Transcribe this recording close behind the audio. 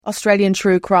Australian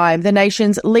True Crime, the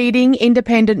nation's leading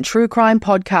independent true crime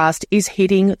podcast, is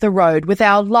hitting the road with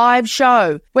our live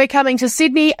show. We're coming to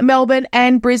Sydney, Melbourne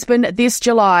and Brisbane this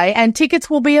July, and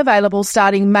tickets will be available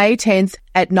starting May 10th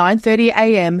at 9:30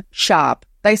 a.m. sharp.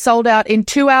 They sold out in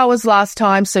 2 hours last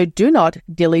time, so do not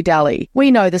dilly-dally.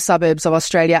 We know the suburbs of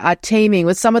Australia are teeming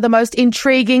with some of the most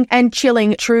intriguing and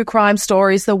chilling true crime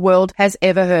stories the world has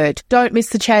ever heard. Don't miss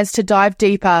the chance to dive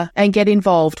deeper and get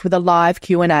involved with a live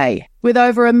Q&A. With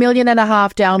over 1.5 million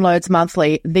downloads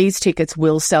monthly, these tickets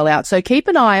will sell out. So keep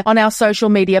an eye on our social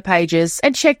media pages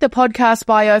and check the podcast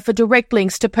bio for direct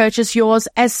links to purchase yours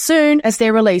as soon as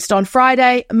they're released on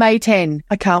Friday, May 10.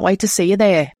 I can't wait to see you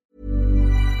there.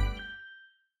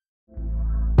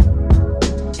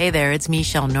 Hey there, it's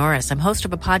Michelle Norris. I'm host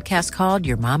of a podcast called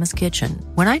Your Mama's Kitchen.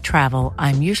 When I travel,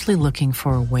 I'm usually looking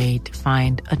for a way to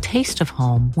find a taste of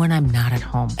home when I'm not at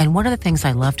home. And one of the things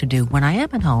I love to do when I am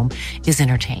at home is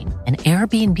entertain. And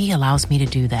Airbnb allows me to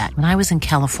do that. When I was in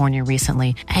California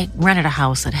recently, I rented a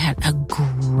house that had a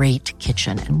great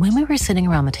kitchen. And when we were sitting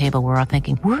around the table, we were all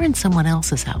thinking, we're in someone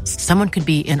else's house. Someone could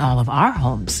be in all of our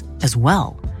homes as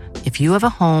well. If you have a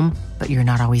home, but you're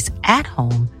not always at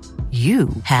home, you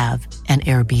have an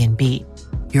Airbnb.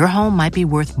 Your home might be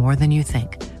worth more than you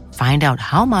think. Find out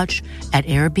how much at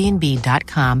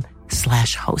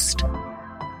airbnb.com/host.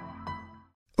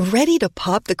 Ready to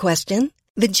pop the question?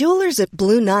 The jewelers at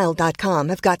BlueNile.com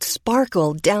have got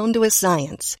sparkle down to a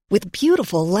science with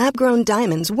beautiful lab-grown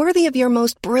diamonds worthy of your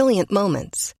most brilliant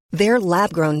moments. Their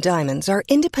lab-grown diamonds are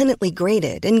independently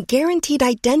graded and guaranteed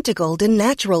identical to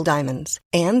natural diamonds,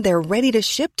 and they're ready to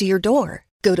ship to your door.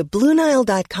 Go to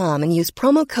BlueNile.com and use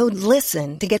promo code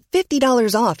LISTEN to get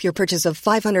 $50 off your purchase of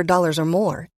 $500 or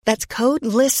more. That's code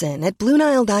LISTEN at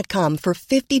BlueNile.com for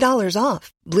 $50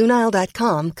 off.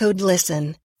 BlueNile.com, code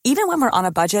LISTEN. Even when we're on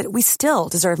a budget, we still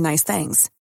deserve nice things.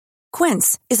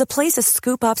 Quince is a place to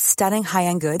scoop up stunning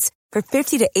high-end goods for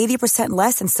 50 to 80%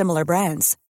 less than similar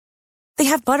brands. They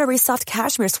have buttery soft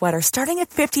cashmere sweaters starting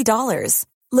at $50,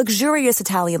 luxurious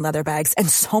Italian leather bags, and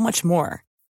so much more.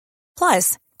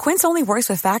 Plus, Quince only works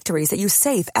with factories that use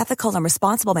safe, ethical, and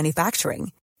responsible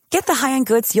manufacturing. Get the high-end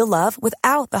goods you'll love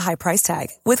without the high price tag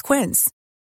with Quince.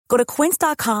 Go to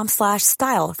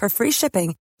quince.com/style for free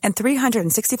shipping and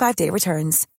 365-day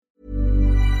returns.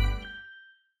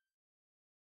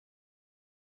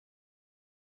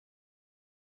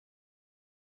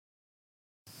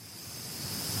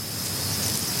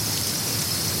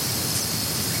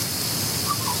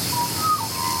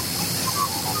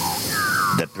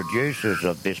 The producers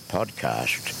of this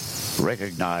podcast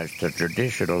recognise the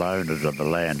traditional owners of the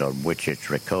land on which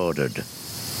it's recorded.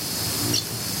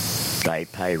 They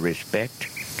pay respect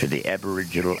to the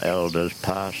Aboriginal elders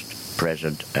past,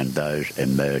 present and those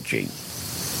emerging.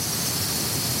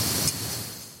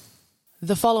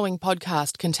 The following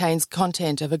podcast contains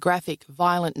content of a graphic,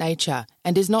 violent nature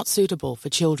and is not suitable for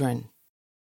children.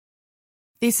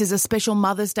 This is a special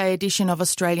Mother's Day edition of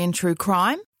Australian True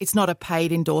Crime. It's not a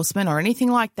paid endorsement or anything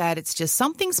like that. It's just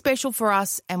something special for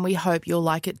us, and we hope you'll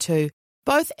like it too.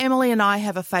 Both Emily and I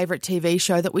have a favourite TV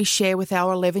show that we share with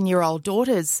our 11-year-old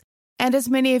daughters. And as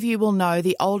many of you will know,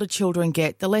 the older children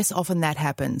get, the less often that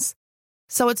happens.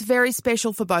 So it's very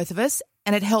special for both of us,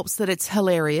 and it helps that it's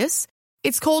hilarious.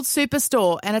 It's called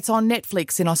Superstore, and it's on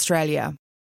Netflix in Australia.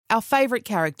 Our favourite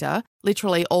character,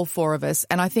 literally all four of us,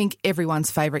 and I think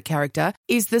everyone's favourite character,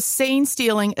 is the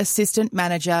scene-stealing assistant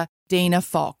manager, Dina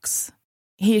Fox.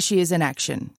 Here she is in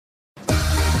action.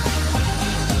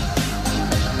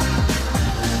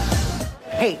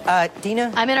 Hey,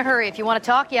 Dina? I'm in a hurry. If you want to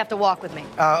talk, you have to walk with me.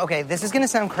 Okay, this is going to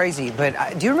sound crazy, but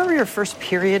do you remember your first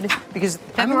period? Because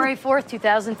February 4th,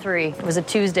 2003. It was a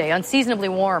Tuesday, unseasonably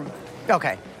warm.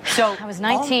 Okay, so... I was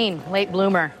 19, late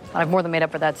bloomer. I've more than made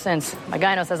up for that since. My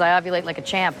gyno says I ovulate like a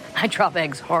champ. I drop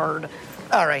eggs hard.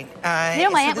 All right. You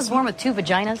know, my aunt was born with 2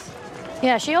 vaginas.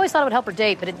 Yeah, she always thought it would help her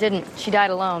date, but it didn't. She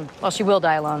died alone. Well, she will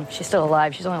die alone. She's still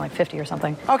alive. She's only like 50 or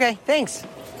something. Okay, thanks. I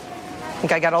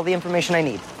think I got all the information I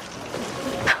need.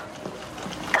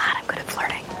 God, I'm good at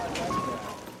flirting.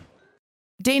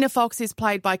 Dina Fox is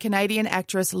played by Canadian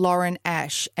actress Lauren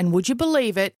Ash, and would you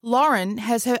believe it, Lauren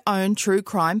has her own true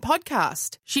crime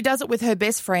podcast. She does it with her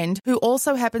best friend, who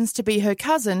also happens to be her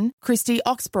cousin, Christy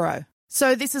Oxborough.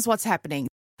 So this is what's happening.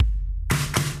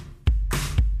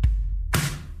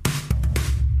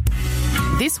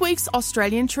 This week's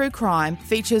Australian True Crime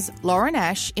features Lauren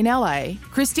Ash in LA,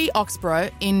 Christy Oxborough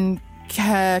in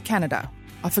Canada.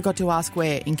 I forgot to ask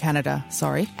where in Canada,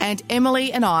 sorry. And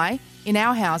Emily and I in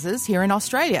our houses here in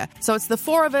Australia. So it's the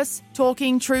four of us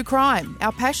talking true crime,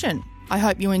 our passion. I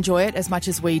hope you enjoy it as much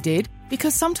as we did.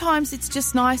 Because sometimes it's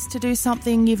just nice to do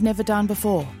something you've never done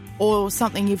before, or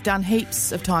something you've done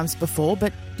heaps of times before,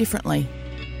 but differently.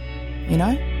 You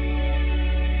know?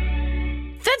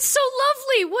 That's so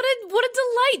lovely. What a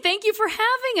delight. Thank you for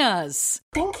having us.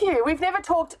 Thank you. We've never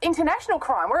talked international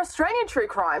crime. We're Australian true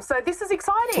crime, so this is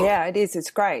exciting. Yeah, it is.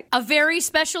 It's great. A very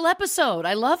special episode.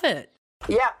 I love it.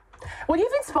 Yeah. Well,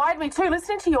 you've inspired me too,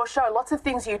 listening to your show. Lots of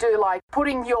things you do, like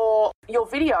putting your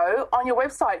video on your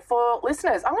website for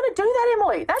listeners. I'm going to do that,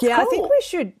 Emily. That's cool. I think we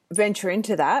should venture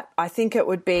into that. I think it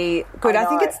would be good. I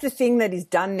think it's the thing that is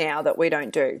done now that we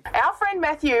don't do. Our friend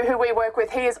Matthew, who we work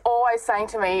with, he is always saying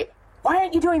to me, why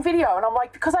aren't you doing video? And I'm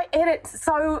like, because I edit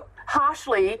so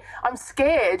harshly, I'm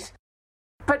scared.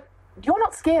 But you're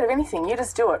not scared of anything. You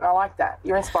just do it, and I like that.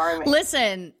 You're inspiring me.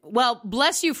 Listen, well,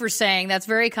 bless you for saying. That's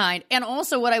very kind. And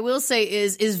also what I will say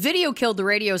is video killed the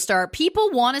radio star. People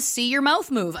want to see your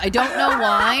mouth move. I don't know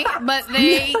why, but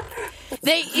they,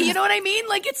 you know what I mean?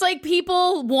 Like, it's like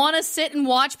people want to sit and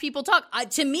watch people talk.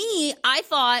 To me, I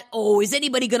thought, is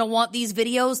anybody going to want these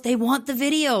videos? They want the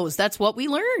videos. That's what we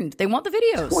learned. They want the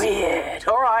videos. Weird.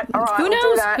 All right. Who knows?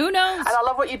 We'll do that. Who knows? And I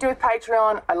love what you do with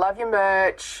Patreon. I love your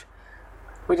merch.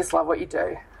 We just love what you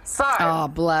do. So,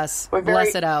 bless. We're very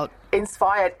bless it out.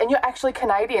 Inspired. And you're actually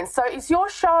Canadian. So is your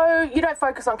show, you don't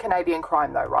focus on Canadian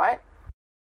crime though, right?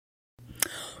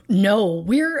 No,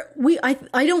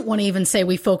 I don't want to even say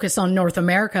we focus on North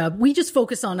America. We just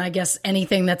focus on, I guess,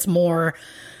 anything that's more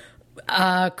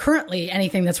currently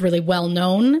anything that's really well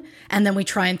known. And then we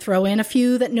try and throw in a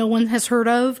few that no one has heard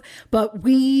of. But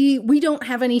we don't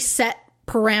have any set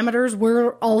parameters.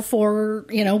 We're all for,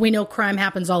 we know crime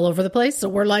happens all over the place. So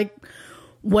we're like,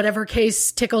 whatever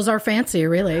case tickles our fancy,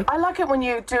 really. I like it when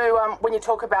you do, when you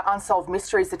talk about Unsolved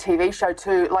Mysteries, the TV show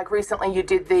too. Like recently you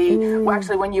did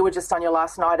actually when you were just on your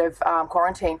last night of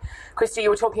quarantine, Christy, you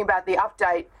were talking about the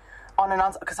update on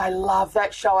because I love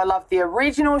that show. I love the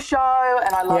original show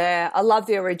and I love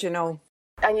the original.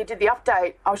 And you did the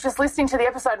update. I was just listening to the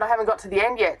episode and I haven't got to the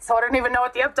end yet, so I don't even know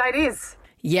what the update is.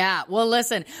 Yeah. Well,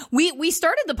 listen, we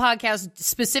started the podcast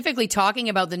specifically talking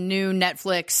about the new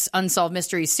Netflix Unsolved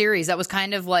Mysteries series. That was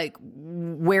kind of like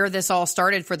where this all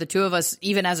started for the two of us,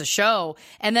 even as a show.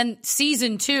 And then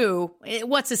season 2,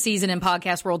 what's a season in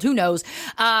podcast world? Who knows?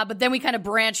 But then we kind of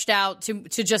branched out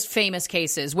to just famous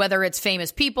cases, whether it's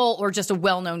famous people or just a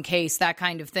well-known case, that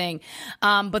kind of thing.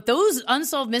 But those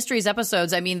Unsolved Mysteries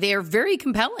episodes, I mean, they are very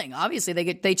compelling. Obviously,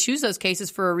 they choose those cases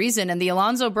for a reason. And the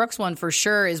Alonzo Brooks one for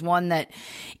sure is one that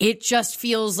it just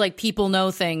feels like people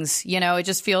know things. It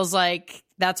just feels like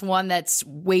that's one that's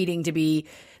waiting to be.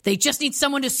 They just need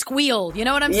someone to squeal. You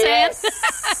know what I'm saying?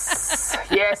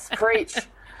 Yes, preach.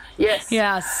 Yes.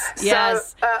 Yes.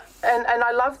 So, and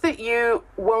I love that you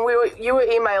were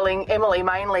emailing Emily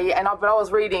mainly, but I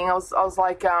was reading. I was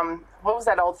like, what was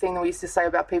that old thing that we used to say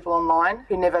about people online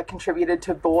who never contributed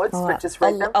to boards but just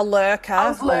read them? A lurker. I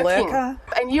was lurking.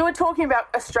 And you were talking about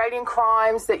Australian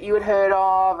crimes that you had heard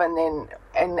of, and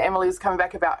Emily was coming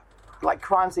back about like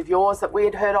crimes of yours that we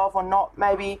had heard of or not,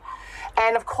 maybe.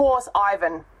 And of course,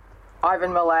 Ivan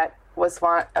Milat was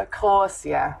one. Of course,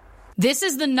 yeah. This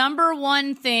is the number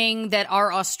one thing that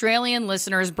our Australian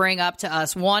listeners bring up to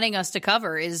us, wanting us to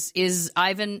cover is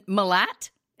Ivan Milat.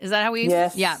 Is that how we?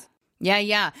 Yes. Yeah.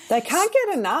 They can't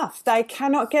get enough. They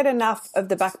cannot get enough of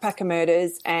the backpacker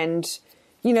murders, and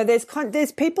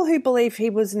there's people who believe he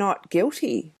was not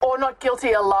guilty or not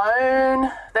guilty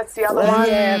alone. That's the other one.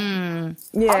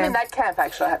 Yeah. I'm in that camp,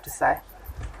 actually. I have to say.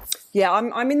 Yeah,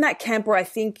 I'm in that camp where I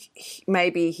think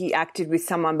maybe he acted with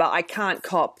someone, but I can't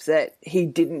cop that he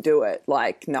didn't do it.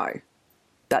 Like, no,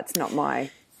 that's not my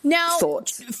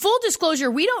thoughts. Full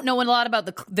disclosure, we don't know a lot about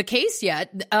the case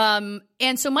yet. And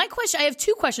so I have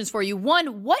 2 questions for you.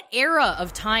 One, what era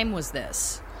of time was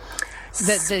this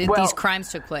that these crimes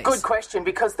took place? Good question,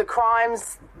 because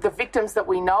the victims that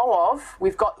we know of,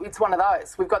 it's one of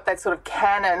those. We've got that sort of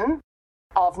canon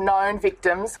of known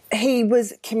victims. He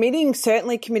was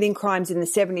certainly committing crimes in the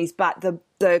 70s, but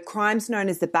the crimes known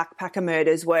as the backpacker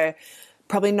murders were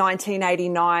probably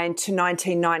 1989 to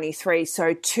 1993.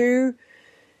 So 2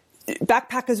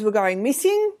 backpackers were going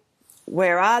missing.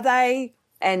 Where are they?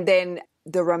 And then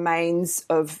the remains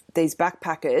of these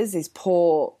backpackers, these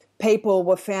poor people,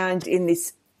 were found in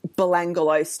this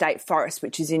Belangolo State Forest,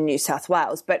 which is in New South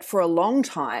Wales. But for a long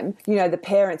time, the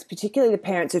parents, particularly the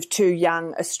parents of 2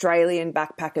 young Australian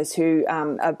backpackers who,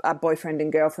 a boyfriend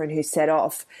and girlfriend who set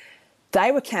off,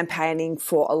 they were campaigning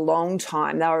for a long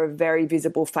time. They were a very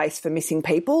visible face for missing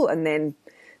people, and then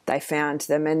they found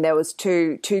them. And there was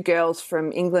two girls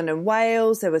from England and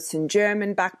Wales. There was some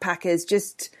German backpackers,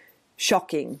 just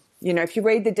shocking. If you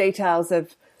read the details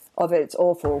of of it. It's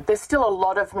awful. There's still a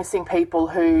lot of missing people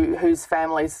whose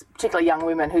families, particularly young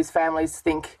women, whose families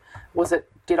think,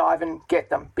 did Ivan get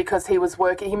them? Because he was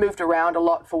working, he moved around a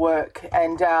lot for work,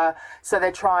 and so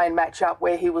they try and match up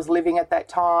where he was living at that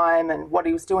time and what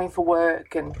he was doing for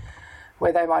work and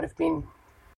where they might have been.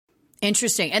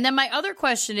 Interesting. And then my other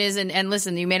question is, and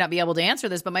listen, you may not be able to answer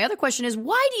this, but my other question is,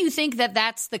 why do you think that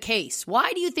that's the case?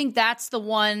 Why do you think that's the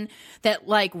one that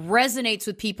like resonates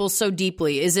with people so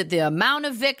deeply? Is it the amount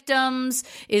of victims?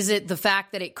 Is it the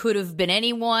fact that it could have been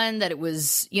anyone, that it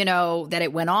was, that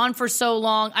it went on for so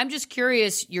long? I'm just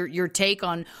curious your take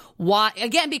on why,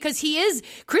 again, because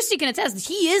Christy can attest,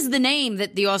 he is the name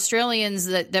that the Australians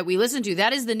that we listen to,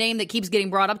 that is the name that keeps getting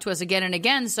brought up to us again and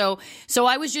again. So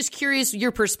I was just curious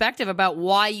your perspective about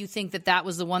why you think that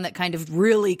was the one that kind of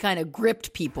really kind of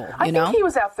gripped people, I think he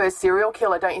was our first serial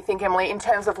killer, don't you think, Emily, in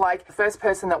terms of like the first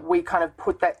person that we kind of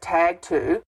put that tag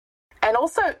to. And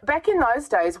also back in those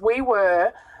days, we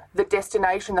were the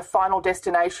final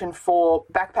destination for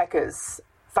backpackers.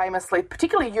 Famously,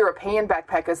 particularly European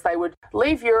backpackers, they would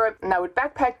leave Europe and they would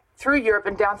backpack through Europe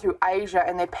and down through Asia,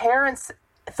 and their parents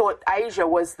thought Asia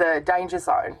was the danger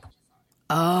zone.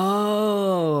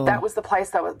 Oh. That was the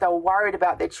place they were worried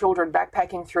about their children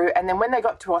backpacking through. And then when they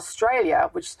got to Australia,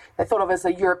 which they thought of as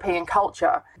a European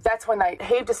culture, that's when they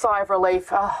heaved a sigh of relief.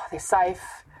 Oh, they're safe.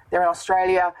 They're in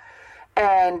Australia.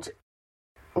 And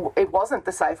it wasn't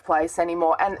the safe place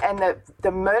anymore. And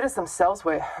the murders themselves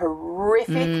were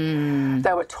horrific.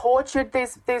 They were tortured,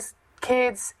 these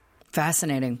kids.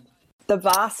 Fascinating. The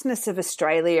vastness of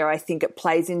Australia, I think it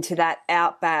plays into that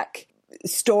outback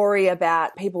story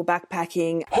about people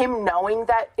backpacking. Him knowing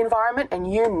that environment and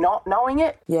you not knowing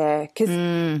it. Yeah, because...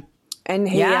 And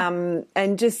he,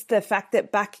 and just the fact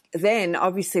that back then,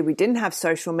 obviously we didn't have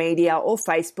social media or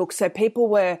Facebook, so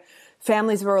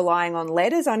families were relying on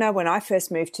letters. I know when I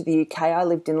first moved to the UK, I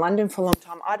lived in London for a long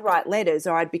time, I'd write letters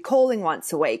or I'd be calling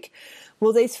once a week.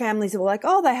 Well, these families were like,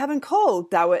 oh, they haven't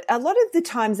called. A lot of the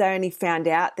times they only found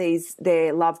out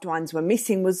their loved ones were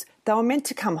missing was they were meant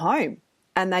to come home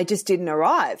and they just didn't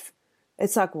arrive.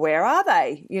 It's like, where are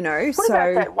they? What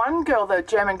about that one girl, the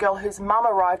German girl whose mum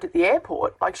arrived at the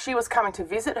airport? Like, she was coming to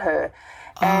visit her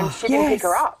and she didn't pick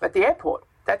her up at the airport.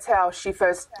 That's how she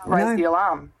first raised the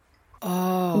alarm.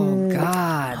 Oh,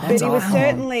 God. But it was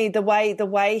certainly the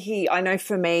way he, I know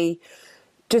for me,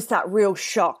 just that real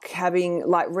shock having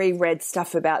like reread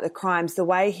stuff about the crimes, the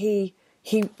way he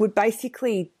would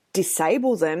basically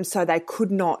disable them so they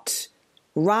could not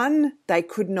run, they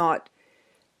could not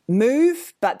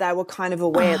move, but they were kind of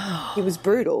aware he was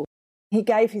brutal. He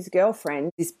gave his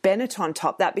girlfriend this Benetton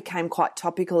top. That became quite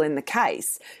topical in the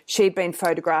case. She'd been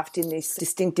photographed in this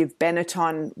distinctive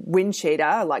Benetton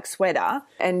windsheeter, like sweater,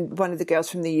 and one of the girls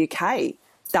from the UK,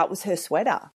 that was her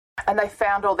sweater. And they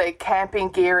found all their camping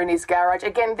gear in his garage.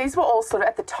 Again, these were all sort of,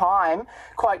 at the time,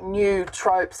 quite new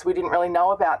tropes. We didn't really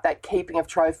know about that keeping of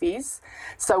trophies.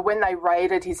 So when they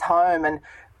raided his home and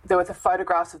there were the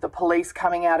photographs of the police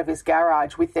coming out of his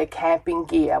garage with their camping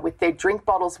gear, with their drink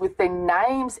bottles, with their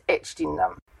names etched in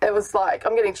them. It was like,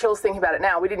 I'm getting chills thinking about it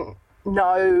now. We didn't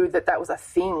know that was a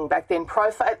thing back then.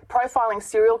 Profiling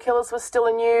serial killers was still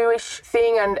a newish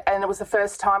thing, and it was the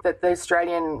first time that the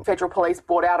Australian Federal Police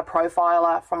brought out a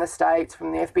profiler from the States,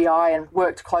 from the FBI, and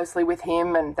worked closely with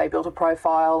him, and they built a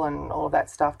profile and all of that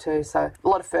stuff too. So a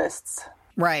lot of firsts.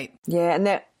 Right. Yeah,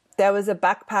 and there was a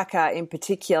backpacker in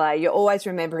particular. You always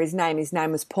remember his name. His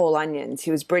name was Paul Onions.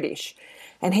 He was British.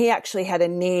 And he actually had a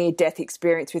near-death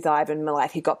experience with Ivan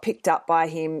Milat. He got picked up by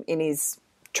him in his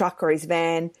truck or his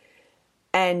van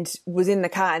and was in the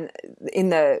car and in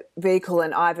the vehicle,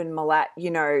 and Ivan Milat,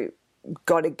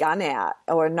 got a gun out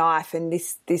or a knife, and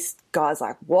this guy's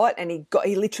like, what? And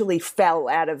he literally fell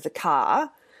out of the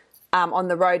car on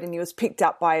the road, and he was picked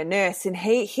up by a nurse. And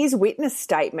his witness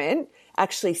statement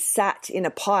actually sat in a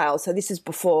pile. So this is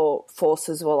before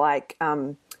forces were like,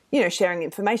 sharing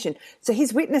information. So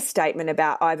his witness statement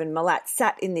about Ivan Milat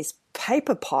sat in this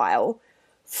paper pile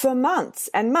for months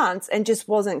and months and just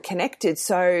wasn't connected.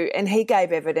 So, and he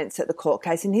gave evidence at the court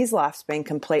case, and his life's been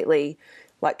completely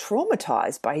like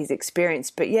traumatized by his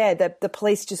experience. But yeah, the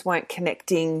police just weren't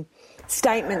connecting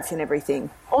statements and everything.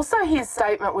 Also, his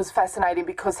statement was fascinating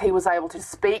because he was able to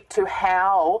speak to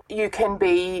how you can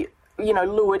be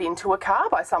lured into a car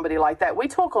by somebody like that. We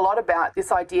talk a lot about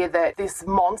this idea that this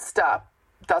monster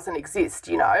doesn't exist,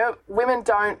 Women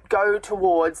aren't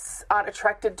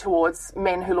attracted towards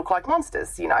men who look like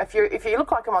monsters. If you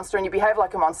look like a monster and you behave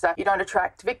like a monster, you don't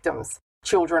attract victims,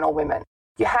 children or women.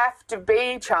 You have to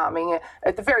be charming.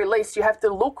 At the very least, you have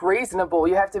to look reasonable.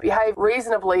 You have to behave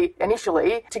reasonably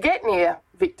initially to get near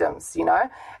victims, you know.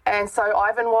 And so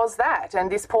Ivan was that.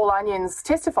 And this Paul Onions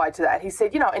testified to that. He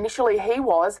said, you know, initially he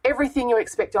was everything you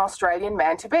expect an Australian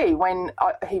man to be when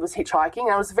he was hitchhiking.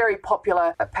 And it was a very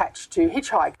popular patch to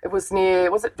hitchhike. It was near,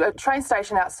 was it a train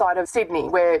station outside of Sydney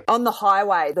where... On the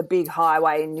highway, the big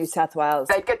highway in New South Wales.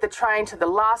 They'd get the train to the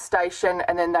last station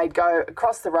and then they'd go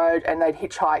across the road and they'd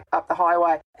hitchhike up the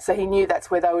highway. So he knew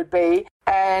that's where they would be.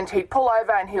 And he'd pull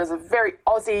over and he was a very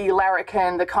Aussie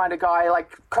larrikin, the kind of guy, like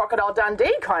Crocodile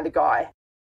Dundee kind of guy.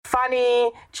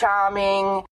 Funny,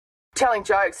 charming, telling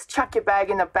jokes, chuck your bag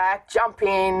in the back, jump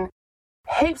in,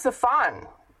 heaps of fun.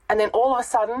 And then all of a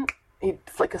sudden, he'd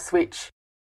flick a switch.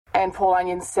 And Paul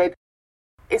Onions said,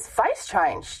 his face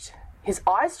changed, his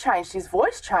eyes changed, his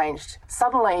voice changed.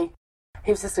 Suddenly,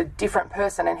 he was just a different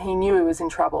person and he knew he was in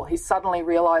trouble. He suddenly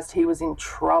realised he was in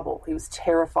trouble. He was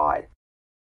terrified.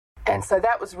 And so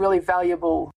that was really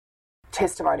valuable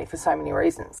testimony for so many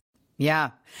reasons.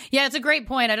 Yeah. Yeah, it's a great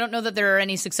point. I don't know that there are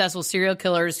any successful serial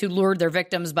killers who lured their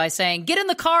victims by saying, get in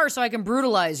the car so I can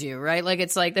brutalize you, right? Like,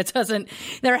 it's like, that doesn't,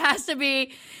 there's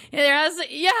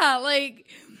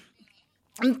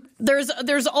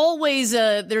always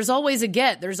a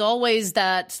get. There's always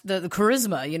that, the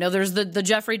charisma, you know, there's the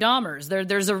Jeffrey Dahmers.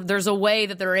 There's a way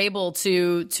that they're able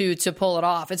to pull it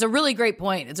off. It's a really great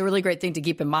point. It's a really great thing to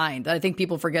keep in mind. I think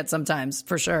people forget sometimes,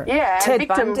 for sure. Yeah. Ted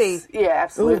Bundy. Yeah,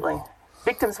 absolutely. Ooh.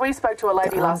 Victims. We spoke to a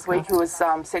lady last week who was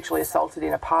sexually assaulted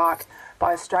in a park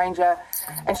by a stranger,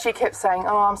 and she kept saying,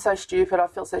 "Oh, I'm so stupid. I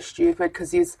feel so stupid because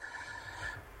he's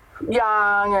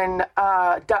young, and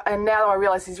now I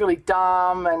realise he's really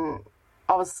dumb, and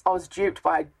I was duped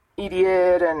by an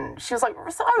idiot." And she was like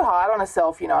so hard on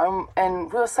herself, you know.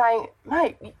 And we were saying,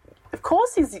 "Mate, of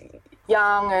course he's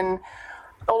young and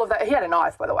all of that." He had a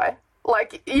knife, by the way.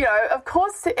 Like, you know, of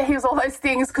course he was all those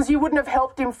things because you wouldn't have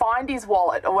helped him find his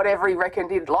wallet or whatever he reckoned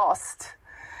he'd lost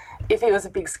if he was a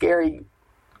big, scary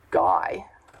guy.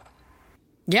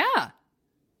 Yeah,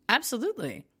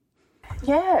 absolutely.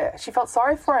 Yeah, she felt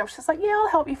sorry for him. She's like, yeah, I'll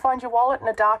help you find your wallet in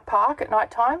a dark park at night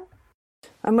time.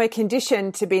 And we're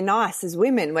conditioned to be nice as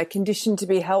women. We're conditioned to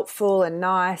be helpful and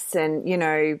nice and, you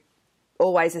know,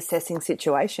 always assessing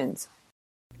situations.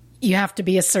 You have to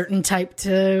be a certain type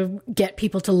to get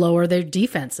people to lower their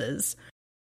defenses.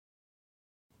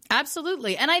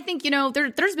 Absolutely. And I think, you know,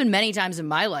 there's been many times in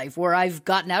my life where I've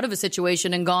gotten out of a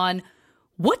situation and gone,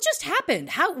 what just happened?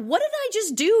 What did I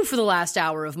just do for the last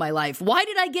hour of my life? Why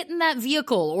did I get in that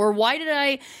vehicle? Or why did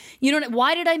I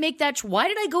make that? Why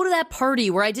did I go to that party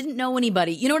where I didn't know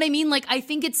anybody? You know what I mean? Like, I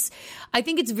think it's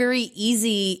very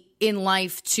easy in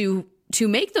life to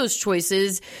make those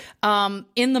choices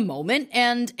in the moment,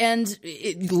 and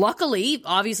luckily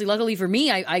for me,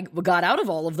 I got out of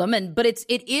all of them. But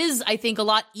it is, I think, a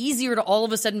lot easier to all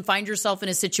of a sudden find yourself in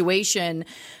a situation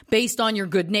based on your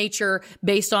good nature,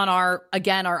 based on our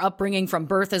upbringing from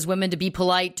birth as women, to be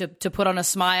polite, to put on a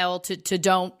smile, to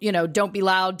don't be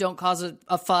loud, don't cause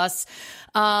a fuss.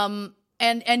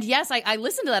 And yes, I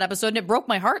listened to that episode and it broke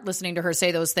my heart listening to her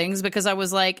say those things, because I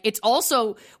was like, it's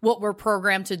also what we're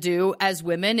programmed to do as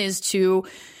women is to,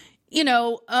 you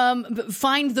know,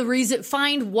 find the reason,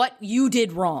 find what you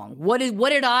did wrong. What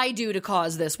did I do to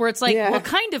cause this? Where it's like, well,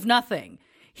 kind of nothing.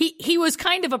 He was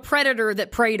kind of a predator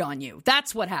that preyed on you.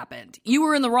 That's what happened. You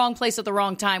were in the wrong place at the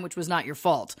wrong time, which was not your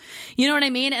fault. You know what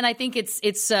I mean? And I think it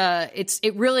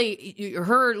really,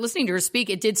 her listening to her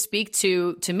speak, it did speak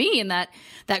to me in that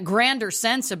grander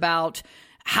sense about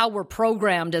how we're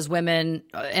programmed as women,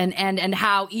 and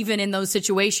how even in those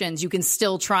situations you can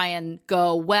still try and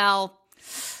go, well,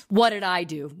 what did I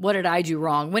do? What did I do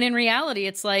wrong? When in reality,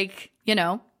 it's like, you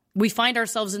know, we find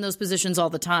ourselves in those positions all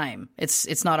the time.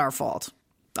 It's not our fault.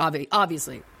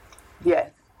 Obviously. Yeah.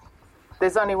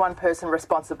 There's only one person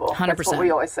responsible. 100%. That's what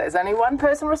we always say. There's only one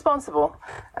person responsible,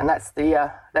 and that's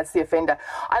the offender.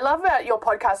 I love about your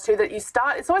podcast too that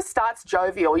it always starts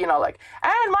jovial, you know, like,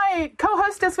 and my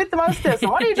co-hostess with the mostest,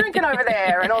 and what are you drinking over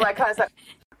there, and all that kind of stuff.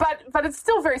 But it's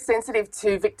still very sensitive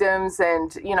to victims,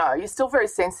 and, you know, you're still very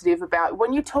sensitive about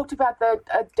when you talked about the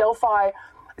Delphi.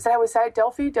 Is that how we say it?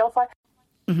 Delphi?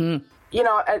 Mm-hmm. You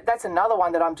know, that's another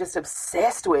one that I'm just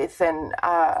obsessed with. And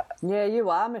yeah, you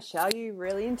are, Michelle. You're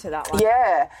really into that one.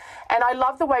 Yeah. And I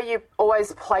love the way you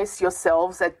always place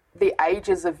yourselves at the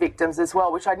ages of victims as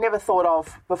well, which I'd never thought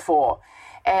of before.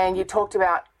 And you talked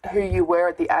about who you were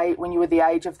at the age, when you were the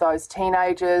age of those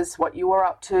teenagers, what you were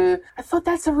up to. I thought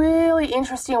that's a really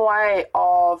interesting way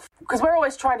of, because we're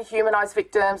always trying to humanise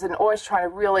victims and always trying to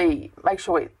really make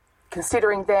sure we're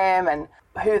considering them and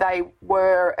who they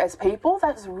were as people.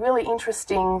 That's a really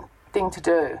interesting thing to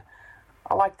do.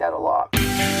 I like that a lot.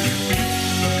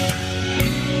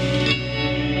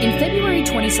 In February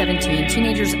 2017,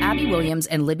 teenagers Abby Williams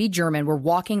and Libby German were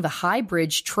walking the High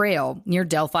Bridge Trail near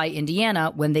Delphi,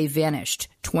 Indiana, when they vanished.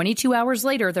 22 hours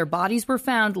later, their bodies were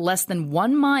found less than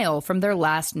 1 mile from their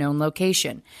last known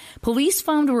location. Police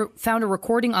found a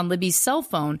recording on Libby's cell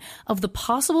phone of the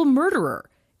possible murderer.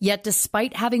 Yet,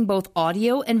 despite having both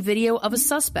audio and video of a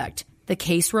suspect, the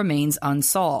case remains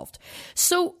unsolved.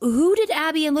 So, who did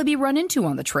Abby and Libby run into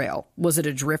on the trail? Was it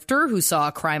a drifter who saw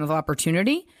a crime of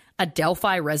opportunity? A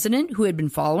Delphi resident who had been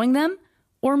following them?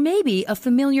 Or maybe a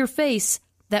familiar face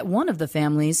that one of the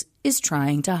families is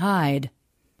trying to hide?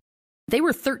 They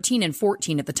were 13 and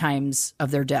 14 at the times of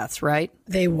their deaths, right?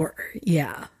 They were,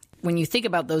 yeah. When you think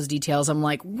about those details, I'm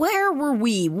like, where were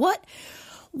we? What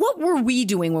were we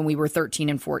doing when we were 13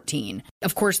 and 14?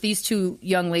 Of course, these two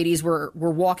young ladies were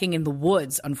walking in the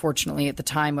woods, unfortunately, at the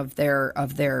time of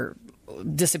their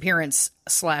disappearance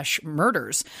 /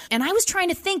 murders. And I was trying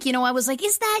to think, I was like,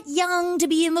 is that young to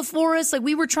be in the forest? Like,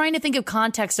 we were trying to think of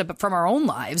context from our own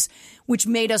lives, which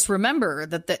made us remember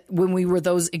that when we were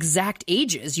those exact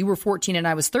ages, you were 14 and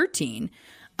I was 13,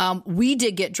 we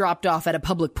did get dropped off at a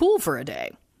public pool for a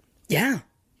day. Yeah.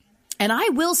 And I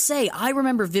will say, I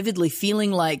remember vividly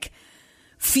feeling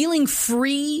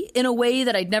free in a way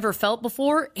that I'd never felt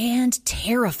before, and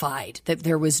terrified that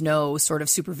there was no sort of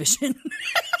supervision.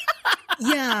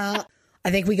 Yeah.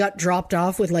 I think we got dropped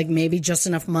off with maybe just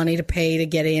enough money to pay to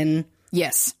get in.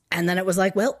 Yes. And then it was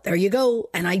like, well, there you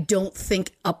go. And I don't think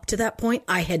up to that point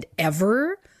I had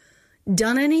ever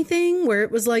done anything where it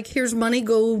was like, here's money,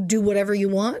 go do whatever you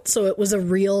want. So it was a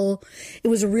real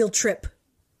trip.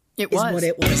 It was. Is what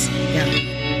it was. Yeah.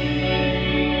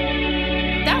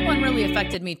 That one really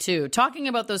affected me too. Talking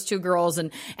about those two girls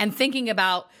and thinking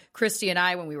about Christy and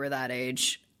I when we were that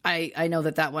age. I know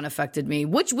that one affected me.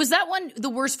 Which was that one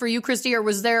the worst for you, Christy, or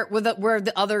were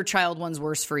the other child ones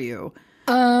worse for you?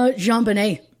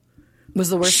 JonBenét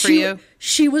was the worst for you.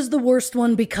 She was the worst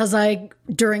one because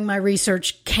during my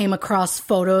research, came across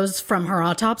photos from her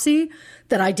autopsy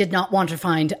that I did not want to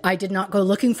find. I did not go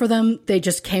looking for them. They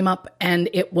just came up, and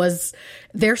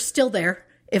they're still there.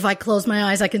 If I close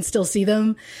my eyes, I can still see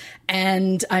them.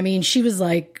 And I mean, she was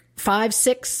 5,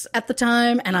 6 at the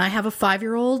time, and I have a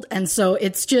 5-year-old. And so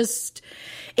it's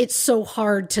so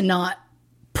hard to not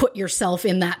put yourself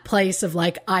in that place of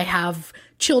I have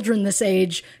children this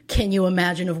age. Can you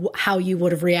imagine of how you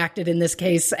would have reacted in this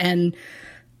case? And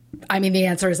I mean, the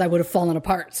answer is I would have fallen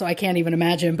apart. So I can't even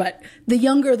imagine. But the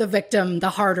younger the victim,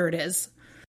 the harder it is.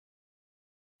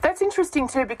 That's interesting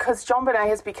too, because JonBenét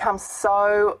has become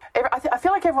so... I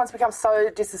feel like everyone's become so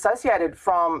disassociated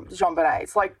from JonBenét.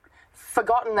 It's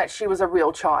forgotten that she was a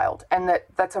real child and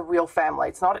that's a real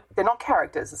family. They're not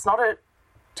characters. It's not a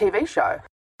TV show.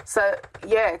 So,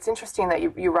 yeah, it's interesting that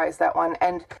you raised that one.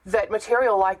 And that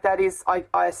material like that is, I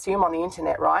assume, on the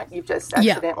internet, right? You've just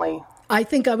accidentally... Yeah. I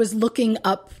think I was looking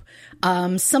up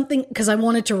something because I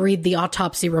wanted to read the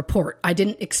autopsy report. I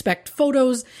didn't expect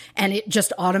photos, and it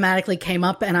just automatically came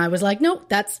up. And I was like, no,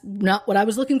 that's not what I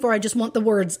was looking for. I just want the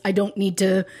words. I don't need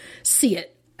to see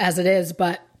it as it is.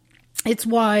 But it's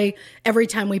why every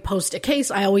time we post a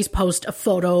case, I always post a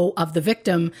photo of the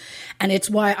victim. And it's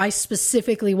why I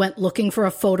specifically went looking for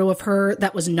a photo of her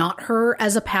that was not her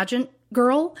as a pageant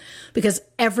girl. Because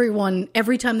every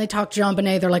time they talk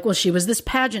JonBenét, they're like, well, she was this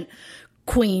pageant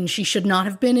queen. She should not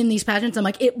have been in these pageants. I'm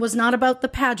like, it was not about the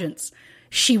pageants.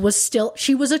 She was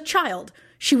a child.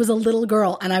 She was a little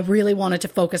girl, and I really wanted to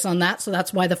focus on that. So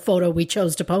that's why the photo we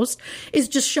chose to post is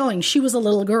just showing she was a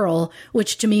little girl,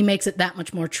 which to me makes it that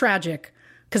much more tragic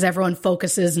because everyone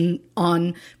focuses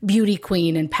on beauty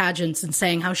queen and pageants and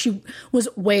saying how she was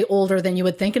way older than you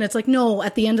would think. And it's like, no,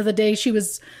 at the end of the day, she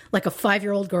was like a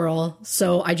 5-year-old girl.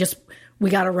 So we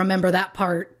got to remember that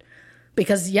part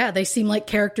because, yeah, they seem like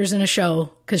characters in a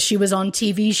show because she was on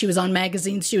TV, she was on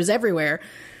magazines, she was everywhere,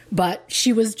 but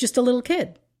she was just a little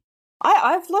kid.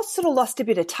 I've lost a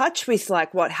bit of touch with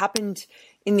what happened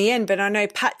in the end, but I know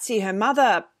Patsy, her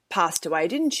mother, passed away,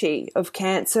 didn't she, of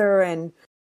cancer? And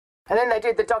then they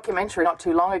did the documentary not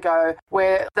too long ago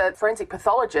where the forensic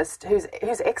pathologist, who's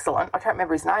excellent, I can't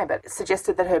remember his name, but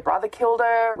suggested that her brother killed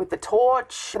her with the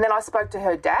torch. And then I spoke to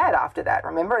her dad after that,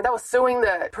 remember? They were suing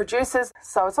the producers.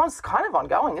 So it's kind of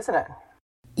ongoing, isn't it?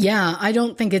 Yeah, I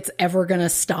don't think it's ever going to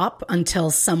stop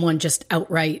until someone just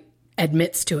outright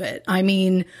admits to it. I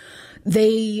mean...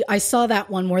 I saw that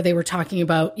one where they were talking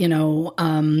about,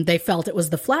 they felt it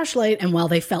was the flashlight, and while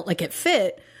they felt like it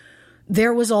fit,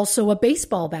 there was also a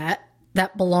baseball bat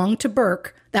that belonged to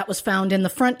Burke that was found in the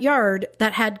front yard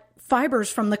that had fibers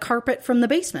from the carpet from the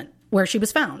basement where she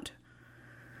was found.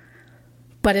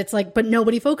 But it's like, but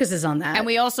nobody focuses on that. And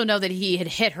we also know that he had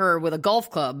hit her with a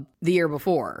golf club the year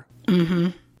before. Mm-hmm.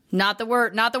 Not that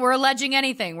we're alleging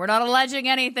anything. We're not alleging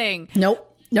anything. Nope.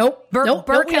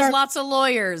 Burke has lots of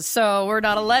lawyers, so we're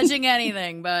not alleging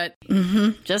anything, but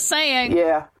just saying.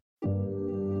 Yeah.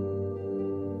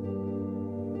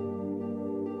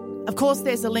 Of course,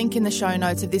 there's a link in the show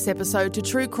notes of this episode to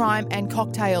True Crime and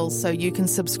Cocktails, so you can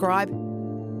subscribe.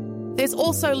 There's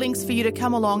also links for you to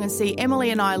come along and see Emily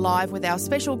and I live with our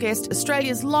special guest,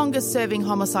 Australia's longest-serving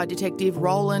homicide detective,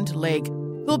 Roland Legg,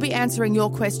 who'll be answering your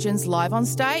questions live on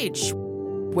stage.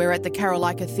 We're at the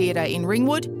Carolika Theatre in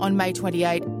Ringwood on May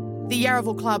 28, the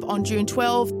Yarraville Club on June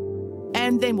 12,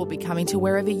 and then we'll be coming to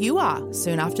wherever you are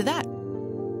soon after that.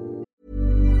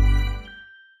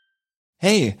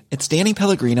 Hey, it's Danny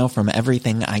Pellegrino from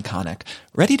Everything Iconic.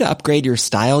 Ready to upgrade your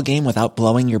style game without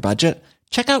blowing your budget?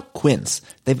 Check out Quince.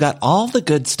 They've got all the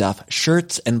good stuff,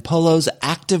 shirts and polos,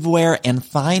 activewear, and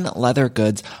fine leather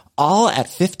goods, all at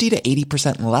 50 to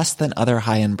 80% less than other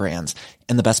high-end brands.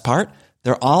 And the best part?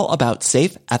 They're all about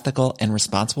safe, ethical, and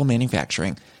responsible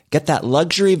manufacturing. Get that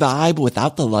luxury vibe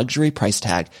without the luxury price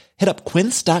tag. Hit up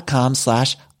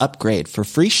quince.com/upgrade for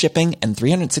free shipping and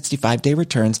 365-day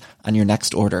returns on your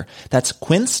next order. That's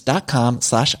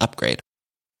quince.com/upgrade.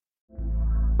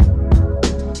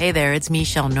 Hey there, it's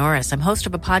Michelle Norris. I'm host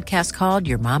of a podcast called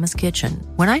Your Mama's Kitchen.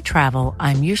 When I travel,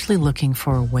 I'm usually looking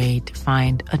for a way to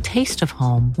find a taste of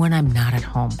home when I'm not at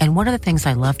home. And one of the things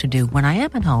I love to do when I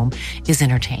am at home is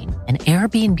entertain. And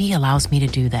Airbnb allows me to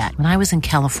do that. When I was in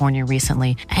California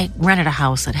recently, I rented a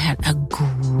house that had a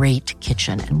great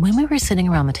kitchen. And when we were sitting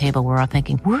around the table, we're all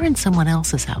thinking, we're in someone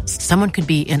else's house. Someone could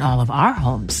be in all of our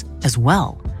homes as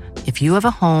well. If you have a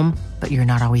home, but you're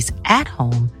not always at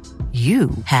home,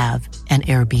 you have an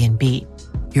Airbnb.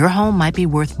 Your home might be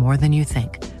worth more than you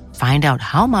think. Find out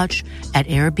how much at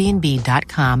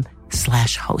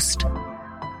airbnb.com/host.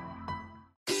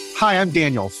 Hi, I'm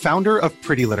Daniel, founder of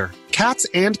Pretty Litter. Cats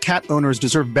and cat owners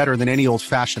deserve better than any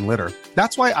old-fashioned litter.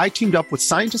 That's why I teamed up with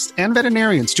scientists and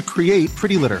veterinarians to create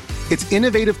Pretty Litter. Its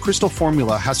innovative crystal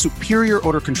formula has superior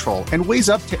odor control and weighs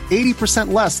up to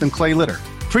 80% less than clay litter.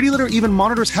 Pretty Litter even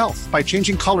monitors health by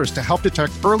changing colors to help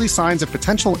detect early signs of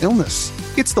potential illness.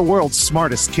 It's the world's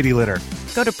smartest kitty litter.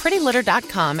 Go to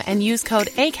prettylitter.com and use code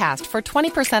ACAST for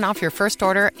 20% off your first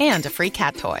order and a free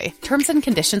cat toy. Terms and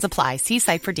conditions apply. See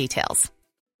site for details.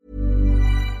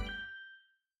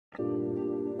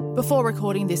 Before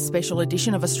recording this special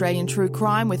edition of Australian True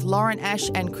Crime with Lauren Ash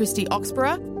and Christy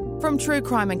Oxborough from True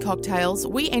Crime and Cocktails,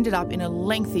 we ended up in a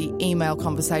lengthy email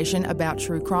conversation about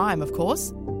true crime, of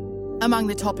course. Among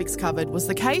the topics covered was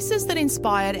the cases that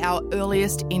inspired our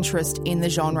earliest interest in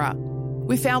the genre.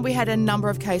 We found we had a number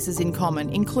of cases in common,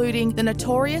 including the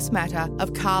notorious matter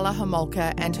of Karla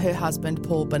Homolka and her husband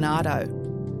Paul Bernardo.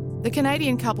 The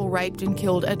Canadian couple raped and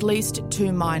killed at least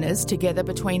 2 minors together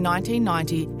between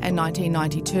 1990 and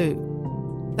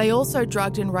 1992. They also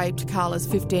drugged and raped Karla's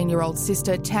 15-year-old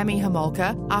sister Tammy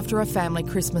Homolka after a family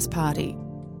Christmas party.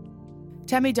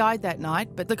 Tammy died that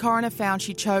night, but the coroner found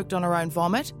she choked on her own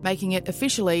vomit, making it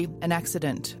officially an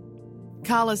accident.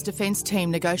 Karla's defence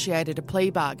team negotiated a plea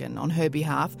bargain on her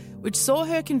behalf, which saw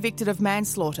her convicted of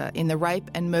manslaughter in the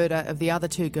rape and murder of the other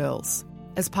 2 girls.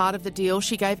 As part of the deal,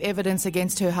 she gave evidence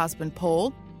against her husband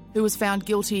Paul, who was found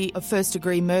guilty of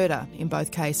first-degree murder in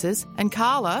both cases, and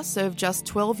Karla served just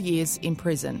 12 years in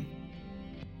prison.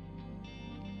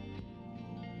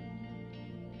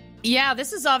 Yeah,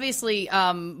 this is obviously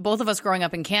both of us growing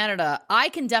up in Canada. I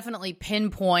can definitely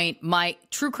pinpoint my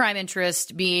true crime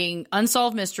interest being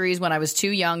unsolved mysteries when I was too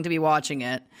young to be watching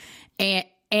it,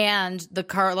 and the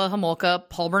Karla Homolka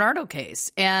Paul Bernardo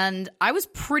case. And I was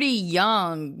pretty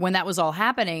young when that was all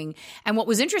happening. And what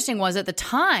was interesting was at the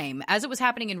time, as it was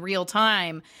happening in real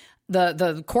time,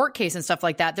 the court case and stuff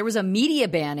like that, there was a media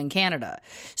ban in Canada.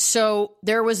 So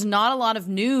there was not a lot of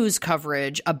news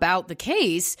coverage about the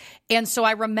case. And so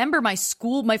I remember my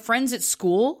friends at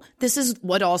school, this is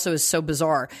what also is so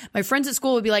bizarre. My friends at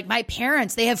school would be like, my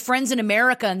parents, they have friends in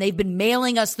America and they've been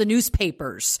mailing us the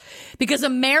newspapers because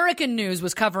American news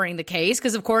was covering the case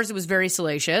because, of course, it was very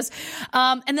salacious.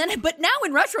 But now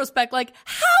in retrospect, like,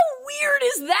 how weird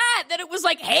is that it was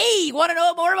like, hey, you want to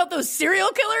know more about those serial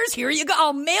killers? Here you go.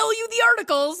 I'll mail you you the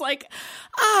articles. Like,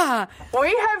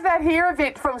 We have that here a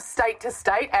bit from state to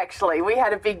state, actually. We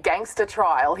had a big gangster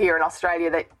trial here in Australia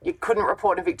that you couldn't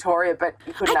report in Victoria, but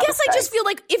you couldn't. I guess I just feel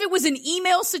like if it was an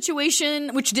email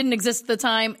situation, which didn't exist at the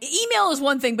time, email is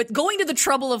one thing, but going to the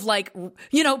trouble of like,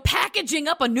 you know, packaging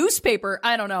up a newspaper,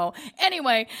 I don't know.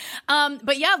 Anyway,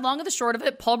 but yeah, long and the short of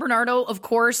it, Paul Bernardo, of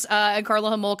course, and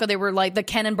Karla Homolka, they were like the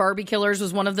Ken and Barbie killers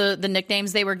was one of the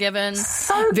nicknames they were given.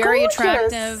 So very gorgeous.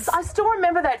 Attractive. I still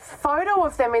remember that photo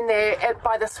of them in there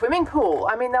by the swimming pool.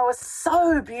 I mean, they were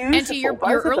so beautiful. And to your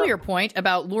earlier point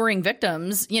about luring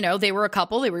victims, you know, they were a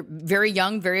couple. They were very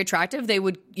young, very attractive. They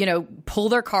would, you know, pull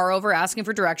their car over asking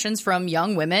for directions from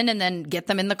young women and then get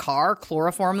them in the car,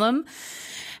 chloroform them,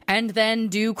 and then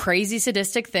do crazy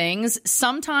sadistic things.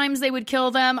 Sometimes they would kill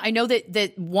them. I know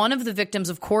that one of the victims,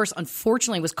 of course,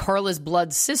 unfortunately, was Karla's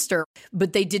blood sister,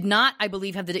 but they did not, I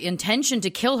believe, have the intention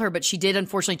to kill her, but she did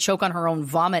unfortunately choke on her own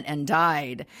vomit and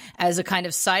died as a kind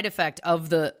of side effect of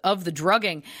the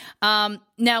drugging.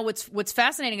 Now, what's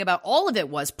fascinating about all of it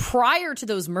was prior to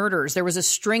those murders, there was a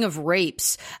string of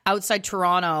rapes outside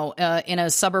Toronto in a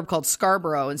suburb called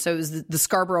Scarborough. And so it was the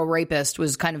Scarborough rapist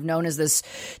was kind of known as this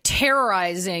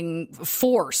terrorizing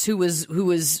force who was,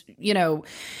 you know,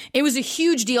 it was a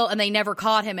huge deal and they never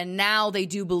caught him. And now they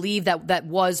do believe that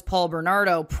was Paul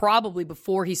Bernardo, probably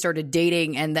before he started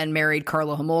dating and then married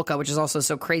Karla Homolka, which is also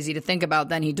so crazy to think about.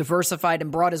 Then he diversified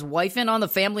and brought his wife in on the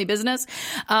family business.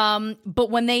 But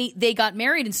when they got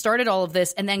married and started all of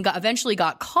this and then eventually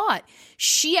got caught,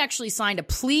 she actually signed a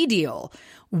plea deal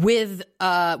with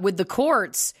the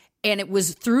courts. And it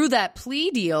was through that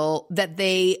plea deal that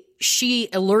she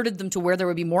alerted them to where there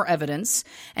would be more evidence.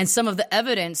 And some of the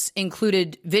evidence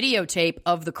included videotape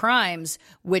of the crimes,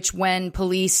 which when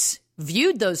police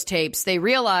viewed those tapes, they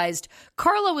realized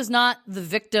Karla was not the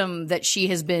victim that she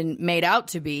has been made out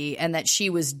to be, and that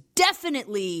she was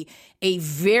definitely a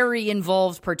very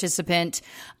involved participant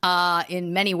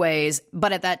in many ways.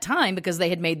 But at that time, because they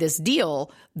had made this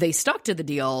deal, they stuck to the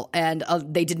deal and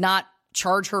they did not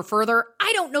charge her further.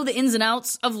 I don't know the ins and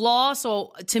outs of law.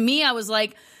 So to me, I was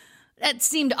like, that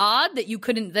seemed odd that you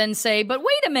couldn't then say, but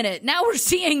wait a minute, now we're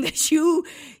seeing that you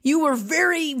were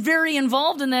very, very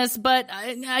involved in this. But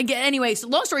anyway, so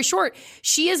long story short,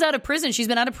 she is out of prison. She's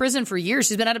been out of prison for years.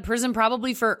 She's been out of prison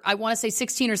probably for, I want to say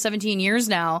 16 or 17 years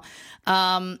now.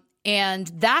 And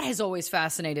that has always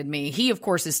fascinated me. He, of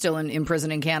course, is still in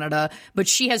prison in Canada, but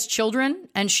she has children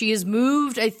and she has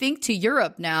moved, I think, to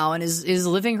Europe now and is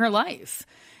living her life.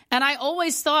 And I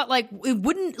always thought, like, it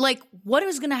wouldn't, like, what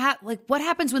is going to happen? Like, what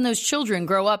happens when those children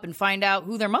grow up and find out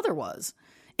who their mother was,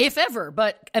 if ever?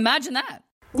 But imagine that.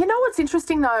 You know what's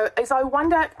interesting, though, is I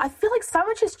wonder, I feel like so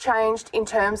much has changed in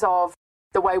terms of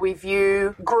the way we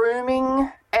view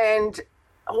grooming and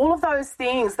all of those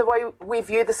things, the way we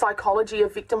view the psychology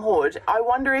of victimhood. I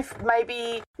wonder if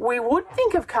maybe we would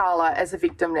think of Karla as a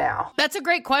victim now. That's a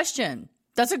great question.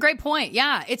 That's a great point.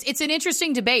 Yeah, it's an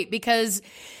interesting debate because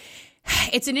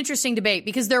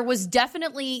there was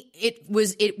definitely, it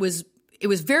was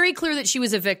very clear that she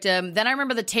was a victim. Then I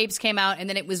remember the tapes came out and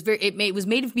then it was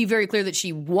made to be very clear that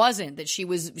she wasn't, that she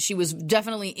was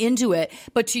definitely into it.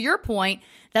 But to your point,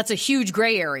 that's a huge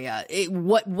gray area.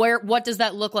 What does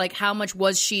that look like? How much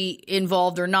was she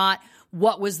involved or not?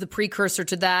 What was the precursor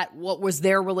to that? What was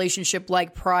their relationship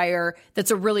like prior? That's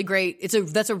a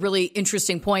really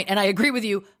interesting point. And I agree with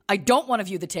you. I don't want to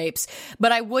view the tapes,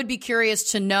 but I would be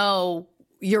curious to know,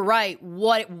 you're right,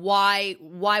 why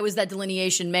was that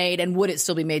delineation made and would it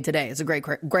still be made today? It's a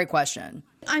great question.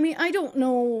 I mean, I don't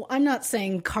know. I'm not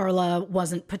saying Karla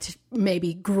wasn't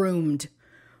maybe groomed,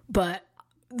 but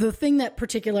the thing that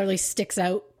particularly sticks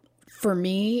out for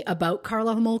me about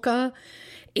Karla Homolka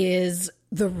is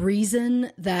the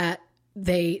reason that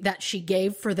she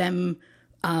gave for them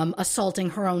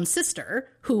assaulting her own sister,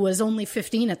 who was only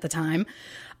 15 at the time,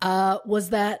 was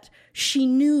that she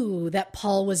knew that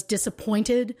Paul was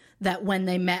disappointed that when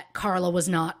they met, Karla was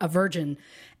not a virgin.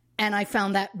 And I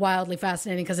found that wildly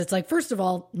fascinating because it's like, first of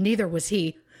all, neither was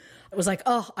he. It was like,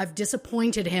 oh, I've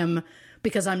disappointed him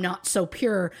because I'm not so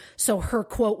pure. So her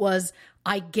quote was,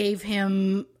 I gave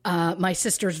him my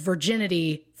sister's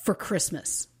virginity for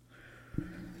Christmas.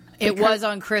 It was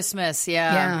on Christmas,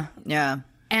 yeah.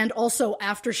 And also,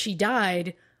 after she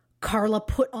died, Karla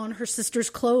put on her sister's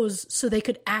clothes so they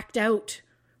could act out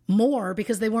more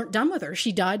because they weren't done with her.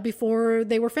 She died before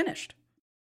they were finished.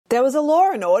 There was a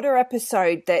Law and Order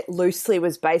episode that loosely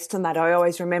was based on that. I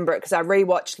always remember it because I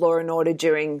rewatched Law and Order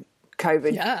during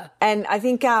COVID. Yeah. And I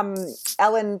think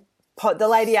Ellen the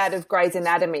lady out of Grey's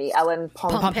Anatomy, Ellen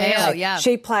Pompeo, yeah.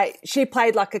 She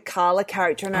played like a Carla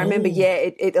character, and I remember,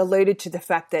 it alluded to the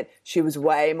fact that she was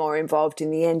way more involved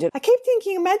in the end. I keep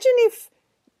thinking, imagine if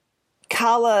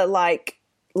Carla,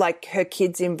 like her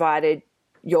kids invited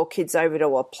your kids over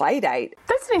to a play date.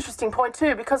 That's an interesting point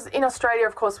too, because in Australia,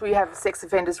 of course, we have a sex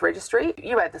offenders registry.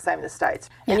 You had the same in the States,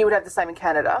 and you would have the same in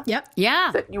Canada. Yep.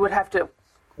 Yeah. That we would have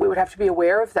to be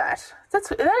aware of that.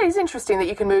 That is interesting that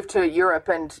you can move to Europe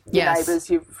and your neighbours,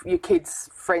 your kids,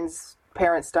 friends,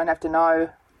 parents don't have to know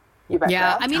your background.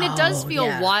 Yeah, I mean, it does feel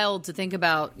wild to think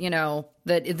about,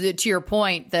 that to your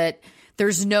point, that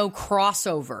there's no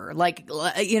crossover. Like,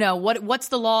 what's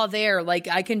the law there? Like,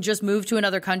 I can just move to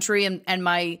another country and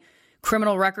my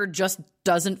criminal record just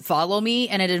doesn't follow me,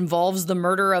 and it involves the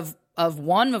murder of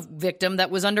one victim that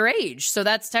was underage. So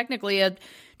that's technically a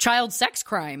child sex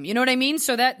crime. You know what I mean?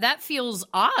 So that feels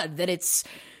odd that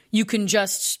you can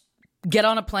just get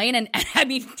on a plane and I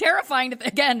mean, terrifying to,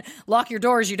 again, lock your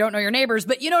doors. You don't know your neighbors,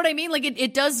 but you know what I mean? Like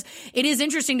it is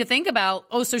interesting to think about.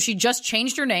 Oh, so she just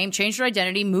changed her name, changed her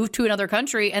identity, moved to another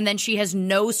country, and then she has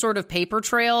no sort of paper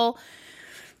trail.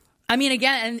 I mean,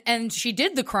 again, and she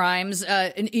did the crimes,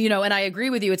 and I agree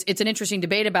with you. It's an interesting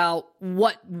debate about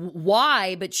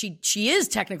why, but she is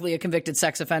technically a convicted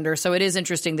sex offender. So it is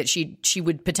interesting that she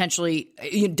would potentially,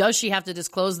 does she have to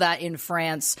disclose that in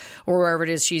France or wherever it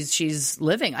is she's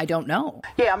living? I don't know.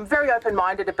 Yeah, I'm very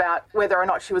open-minded about whether or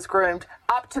not she was groomed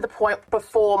up to the point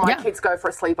before my kids go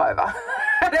for a sleepover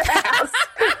at her house.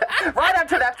 Right up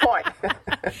to that point.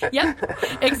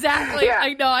 Yep, exactly. Yeah.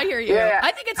 I know, I hear you. Yeah.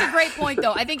 I think it's a great point,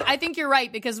 though. I think you're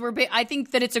right, because I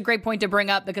think that it's a great point to bring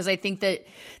up, because I think that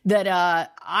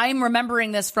I'm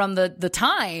remembering this from the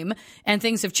time, and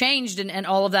things have changed and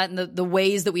all of that, and the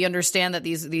ways that we understand that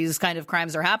these kind of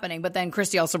crimes are happening. But then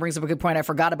Christy also brings up a good point. I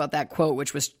forgot about that quote,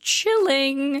 which was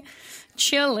chilling.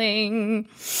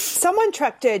 Someone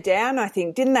tracked her down, I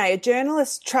think, didn't they? A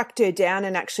journalist tracked her down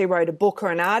and actually wrote a book or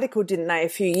an article, didn't they, a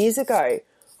few years ago,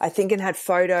 I think, and had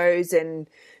photos, and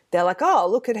they're like, oh,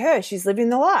 look at her. She's living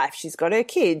the life. She's got her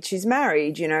kid. She's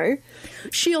married,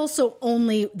 She also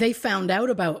they found out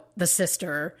about the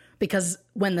sister because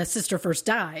when the sister first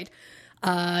died,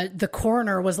 the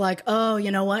coroner was like, oh,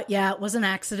 you know what? Yeah, it was an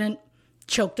accident.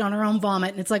 Choked on her own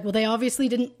vomit. And it's like, well, they obviously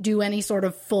didn't do any sort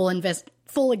of full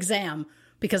exam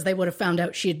because they would have found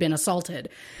out she had been assaulted.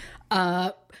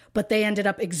 But they ended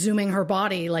up exhuming her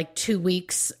body like 2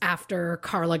 weeks after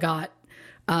Carla got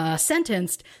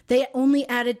sentenced. They only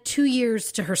added 2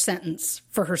 years to her sentence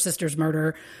for her sister's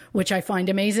murder, which I find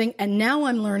amazing. And now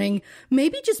I'm learning,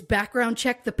 maybe just background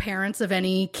check the parents of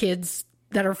any kids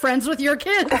that are friends with your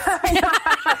kids.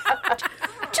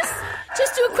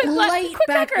 Just do a quick light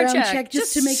background check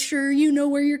just to make sure you know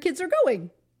where your kids are going.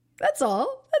 That's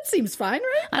all. That seems fine,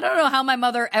 right? I don't know how my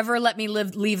mother ever let me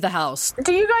leave the house.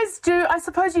 Do you guys I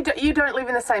suppose you don't live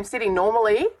in the same city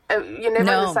normally. You're never in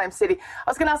the same city. I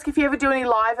was going to ask if you ever do any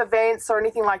live events or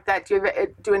anything like that. Do you ever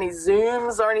do any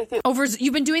Zooms or anything?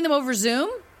 You've been doing them over Zoom?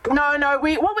 No.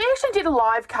 We actually did a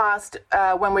live cast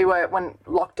when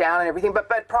lockdown and everything. But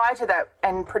prior to that,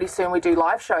 and pretty soon we do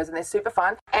live shows, and they're super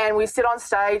fun. And we sit on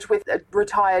stage with a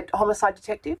retired homicide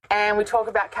detective, and we talk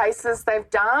about cases they've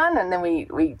done, and then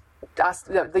we ask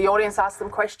the audience, ask them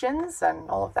questions, and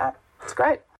all of that. It's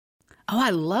great. Oh, I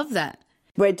love that.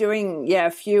 We're doing, a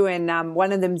few, and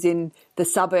one of them's in the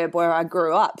suburb where I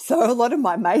grew up. So a lot of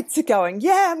my mates are going,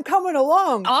 I'm coming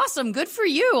along. Awesome. Good for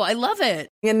you. I love it.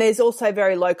 And there's also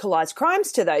very localised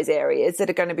crimes to those areas that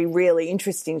are going to be really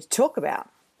interesting to talk about.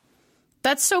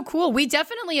 That's so cool. We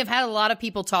definitely have had a lot of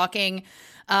people talking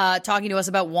to us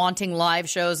about wanting live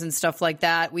shows and stuff like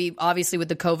that. We obviously, with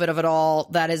the COVID of it all,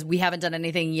 we haven't done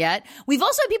anything yet. We've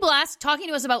also had people talking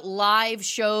to us about live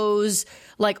shows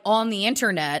like on the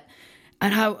internet.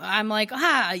 And I'm like,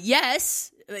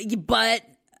 yes, but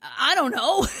I don't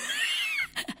know.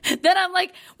 Then I'm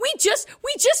like, we just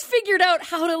figured out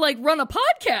how to like run a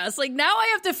podcast. Like now I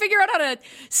have to figure out how to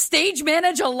stage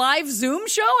manage a live Zoom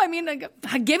show. I mean,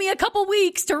 give me a couple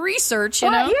weeks to research, you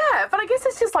know? Yeah, but I guess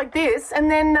it's just like this, and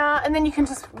then you can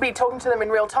just be talking to them in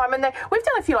real time. And we've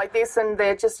done a few like this, and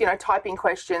they're just typing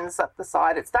questions up the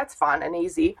side. That's fun and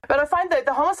easy. But I find that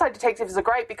the homicide detectives are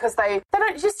great because they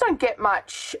don't get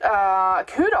much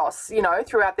kudos,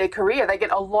 throughout their career. They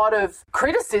get a lot of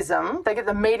criticism. They get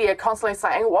the media constantly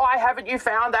saying, why haven't you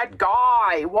found that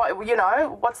guy?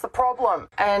 What's the problem?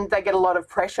 And they get a lot of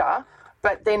pressure.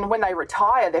 But then when they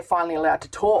retire, they're finally allowed to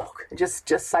talk, just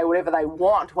say whatever they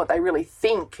want, what they really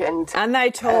think. And they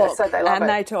talk. So they love and it.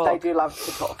 they talk. They do love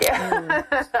to talk, yeah.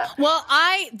 Well,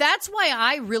 that's why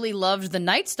I really loved the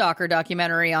Night Stalker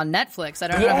documentary on Netflix. I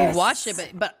don't know if you've watched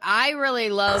it, but I really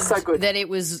loved that it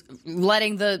was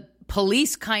letting the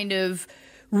police kind of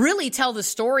really tell the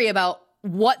story about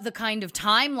what the kind of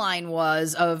timeline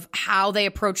was of how they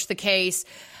approached the case,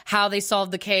 how they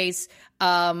solved the case.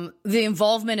 The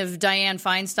involvement of Dianne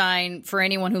Feinstein, for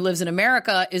anyone who lives in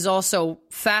America, is also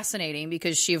fascinating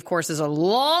because she, of course, is a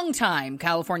long-time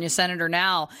California senator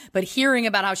now, but hearing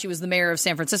about how she was the mayor of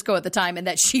San Francisco at the time and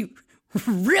that she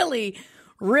really,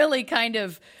 really kind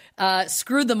of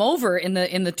screwed them over in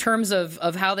the terms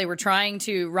of how they were trying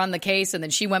to run the case, and then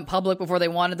she went public before they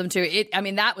wanted them to.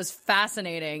 That was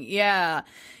fascinating. Yeah.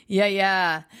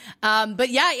 But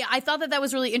I thought that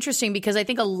was really interesting because I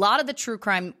think a lot of the true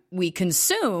crime we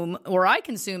consume, or I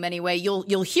consume anyway,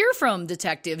 you'll hear from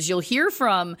detectives, you'll hear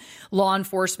from law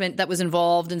enforcement that was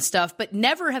involved and stuff, but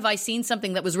never have I seen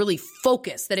something that was really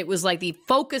focused, that it was like the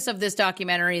focus of this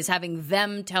documentary is having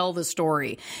them tell the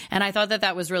story. And I thought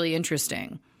that was really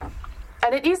interesting.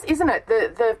 And it is, isn't it,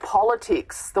 the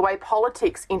politics, the way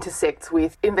politics intersects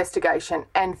with investigation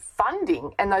and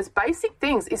funding and those basic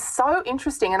things is so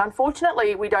interesting. And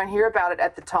unfortunately, we don't hear about it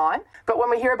at the time. But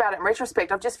when we hear about it in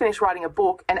retrospect, I've just finished writing a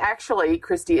book. And actually,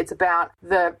 Christy, it's about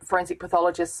the forensic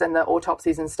pathologists and the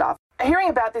autopsies and stuff. Hearing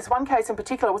about this one case in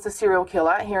particular was a serial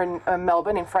killer here in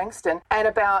Melbourne, in Frankston. And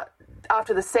about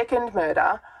after the second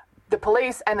murder, the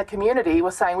police and the community were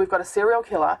saying, we've got a serial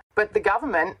killer. But the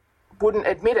government wouldn't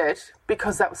admit it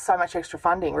because that was so much extra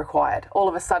funding required. All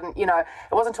of a sudden, it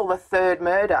wasn't until the third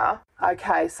murder,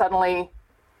 suddenly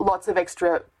lots of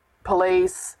extra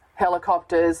police,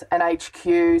 helicopters, and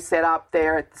HQ set up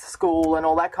there at the school and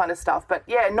all that kind of stuff. But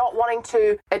not wanting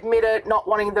to admit it, not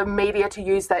wanting the media to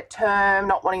use that term,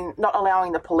 not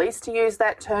allowing the police to use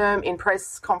that term in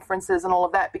press conferences and all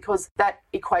of that, because that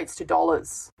equates to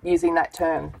dollars, using that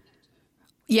term.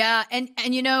 Yeah, and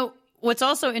what's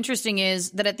also interesting is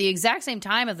that at the exact same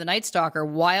time of the Night Stalker,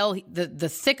 while the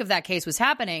thick of that case was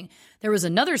happening, there was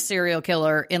another serial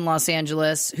killer in Los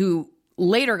Angeles who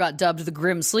later got dubbed the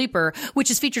Grim Sleeper, which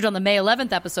is featured on the May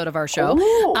 11th episode of our show.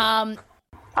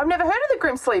 I've never heard of the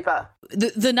Grim Sleeper.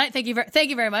 The night. Thank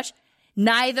you very much.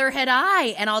 Neither had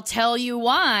I, and I'll tell you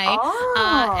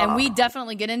why. And we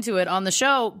definitely get into it on the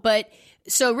show, but.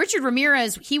 So Richard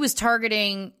Ramirez, he was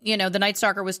targeting, the Night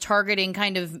Stalker was targeting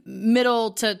kind of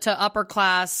middle to upper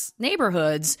class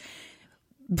neighborhoods.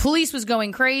 Police was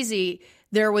going crazy.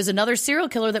 There was another serial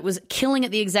killer that was killing at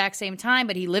the exact same time,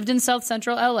 but he lived in South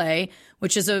Central LA,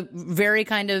 which is a very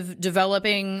kind of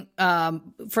developing,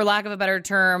 for lack of a better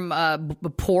term,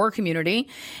 poor community.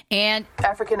 And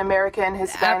African-American,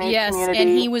 Hispanic community. And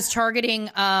he was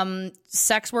targeting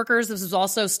sex workers. This was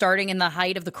also starting in the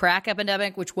height of the crack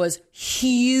epidemic, which was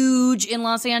huge in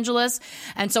Los Angeles.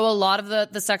 And so a lot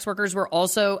of the sex workers were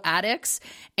also addicts.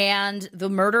 And the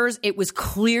murders, it was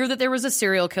clear that there was a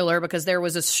serial killer because there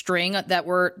was a string that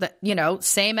were,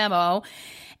 same MO.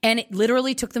 And it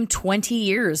literally took them 20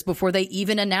 years before they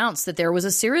even announced that there was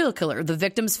a serial killer. The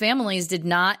victims' families did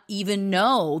not even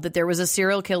know that there was a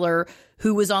serial killer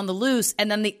who was on the loose. And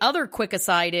then the other quick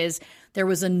aside is there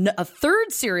was a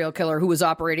third serial killer who was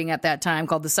operating at that time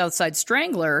called the Southside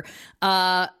Strangler.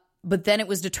 But then it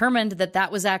was determined that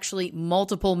that was actually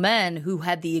multiple men who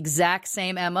had the exact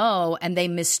same MO, and they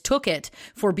mistook it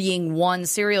for being one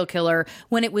serial killer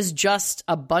when it was just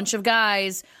a bunch of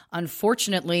guys,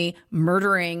 unfortunately,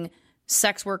 murdering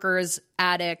sex workers,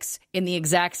 addicts in the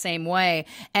exact same way.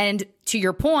 And to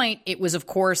your point, it was, of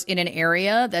course, in an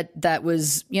area that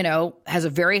was, has a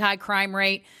very high crime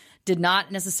rate, did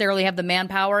not necessarily have the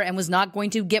manpower, and was not going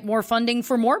to get more funding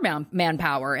for more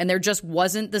manpower. And there just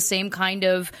wasn't the same kind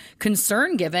of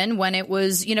concern given when it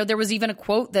was, there was even a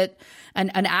quote that an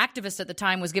activist at the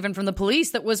time was given from the police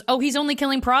that was, oh, he's only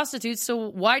killing prostitutes, so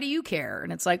why do you care?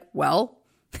 And it's like, well,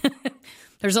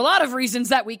 there's a lot of reasons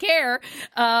that we care,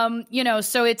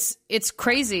 so it's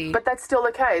crazy. But that's still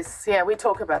the case. Yeah, we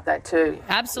talk about that too.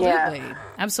 Absolutely. Yeah.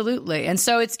 Absolutely. And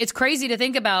so it's crazy to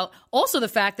think about also the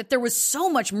fact that there was so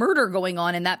much murder going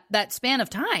on in that span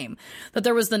of time, that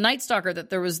there was the Night Stalker,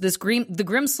 that there was the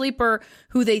Grim Sleeper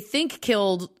who they think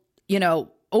killed,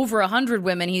 over 100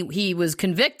 women. He was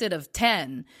convicted of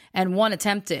 10 and one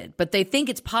attempted, but they think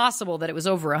it's possible that it was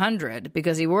over 100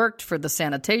 because he worked for the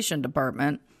sanitation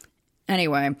department.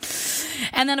 Anyway,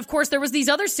 and then, of course, there was these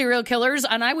other serial killers,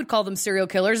 and I would call them serial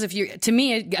killers. To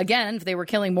me, again, if they were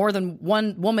killing more than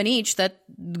one woman each, that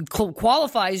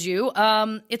qualifies you.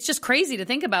 It's just crazy to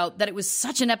think about that it was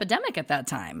such an epidemic at that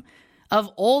time. of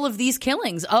all of these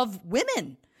killings of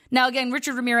women. Now, again,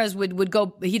 Richard Ramirez would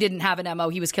go, he didn't have an MO.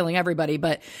 He was killing everybody.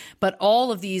 But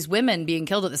all of these women being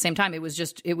killed at the same time,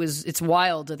 it's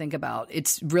wild to think about.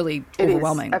 It's really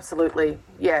overwhelming. It is, absolutely.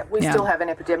 Yeah. We still have an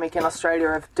epidemic in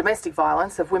Australia of domestic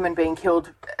violence, of women being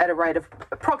killed at a rate of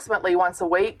approximately once a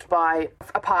week by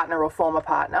a partner or former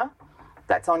partner.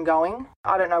 That's ongoing.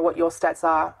 I don't know what your stats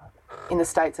are in the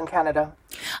States and Canada.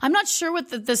 I'm not sure what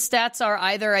the stats are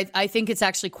either. I think it's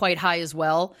actually quite high as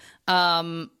well.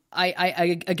 I'm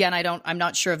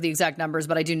not sure of the exact numbers,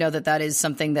 but I do know that is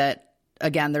something that,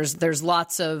 again, there's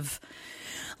lots of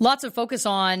focus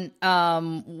on.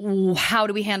 How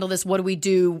do we handle this? What do we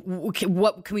do?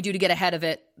 What can we do to get ahead of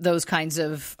it? Those kinds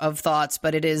of thoughts.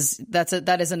 But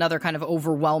that is another kind of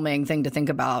overwhelming thing to think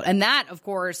about. And that, of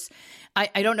course,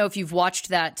 I don't know if you've watched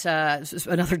that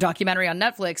another documentary on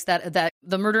Netflix, that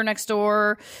The Murder Next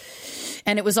Door,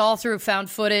 and it was all through found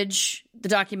footage. The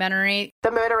documentary,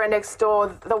 The Murderer Next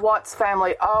Door, the Watts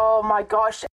family. Oh my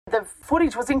gosh, the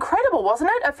footage was incredible, wasn't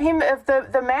it? Of him, of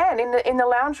the man in the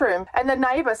lounge room, and the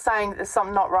neighbour saying, "There's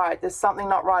something not right. There's something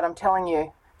not right. I'm telling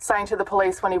you." Saying to the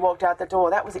police when he walked out the door.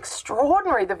 That was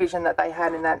extraordinary. The vision that they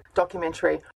had in that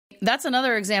documentary. That's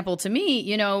another example to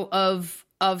me,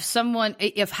 of someone,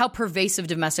 of how pervasive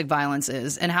domestic violence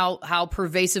is and how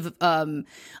pervasive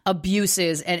abuse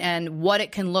is and what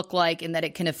it can look like, and that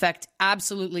it can affect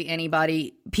absolutely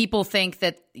anybody. People think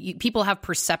that people have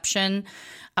perception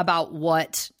about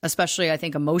what, especially I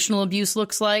think, emotional abuse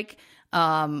looks like.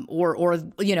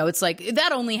 It's like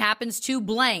that only happens to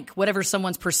blank, whatever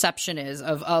someone's perception is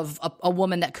of a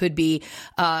woman that could be,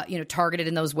 targeted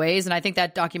in those ways. And I think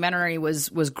that documentary was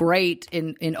great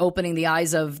in opening the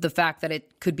eyes of the fact that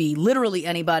it could be literally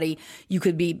anybody. You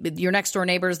could be your next door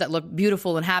neighbors that look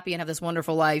beautiful and happy and have this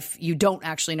wonderful life. You don't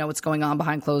actually know what's going on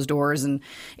behind closed doors. And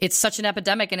it's such an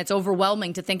epidemic, and it's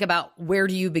overwhelming to think about where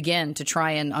do you begin to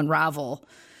try and unravel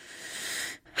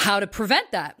how to prevent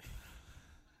that.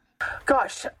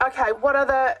 Gosh, okay, what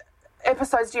other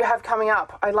episodes do you have coming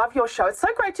up? I love your show. It's so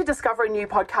great to discover a new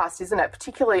podcast, isn't it?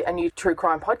 Particularly a new true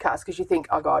crime podcast, because you think,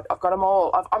 oh God, I've got them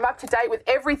all. I'm up to date with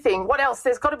everything. What else?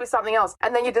 There's got to be something else.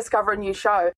 And then you discover a new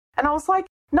show. And I was like,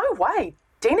 no way.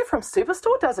 Dina from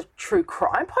Superstore does a true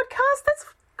crime podcast? That's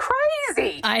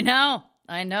crazy. I know,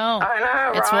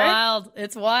 right? It's wild.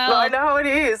 It's wild. I know it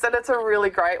is, and it's a really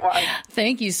great one.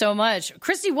 Thank you so much.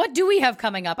 Christy, what do we have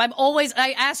coming up?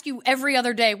 I ask you every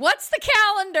other day, what's the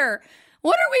calendar?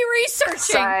 What are we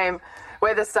researching? Same.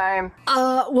 We're the same.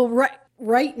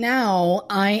 Right now,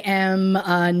 I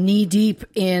am knee-deep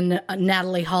in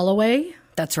Natalie Holloway.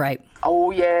 That's right.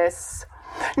 Oh, yes.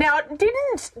 Now,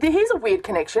 here's a weird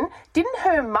connection. Didn't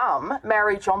her mum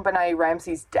marry JonBenet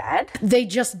Ramsey's dad? They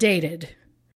just dated.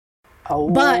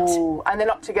 Oh, but and they're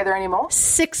not together anymore?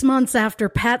 6 months after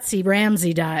Patsy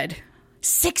Ramsey died.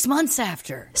 6 months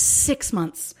after? 6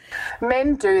 months.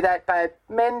 Men do that, babe.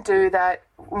 Men do that.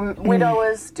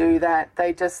 Widowers do that.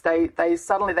 They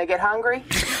suddenly get hungry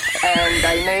and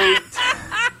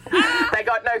they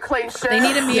got no clean shirt. They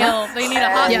need a meal. They need a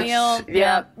hot meal.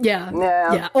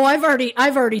 Yeah. Oh,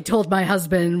 I've already told my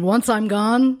husband, once I'm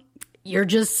gone, you're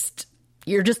just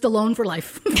alone for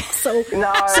life. So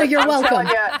you're welcome.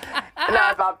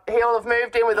 But he'll have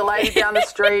moved in with a lady down the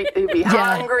street. He'll be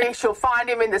hungry. She'll find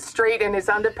him in the street in his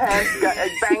underpants,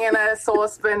 banging a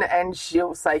saucepan, and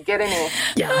she'll say, "Get in here."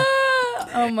 Yeah.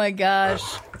 Oh my gosh.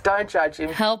 Don't judge him.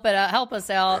 Help us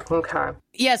out. Okay.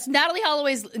 Yes, Natalie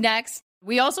Holloway's next.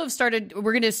 We also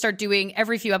we're going to start doing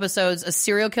every few episodes a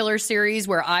serial killer series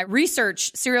where I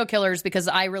research serial killers because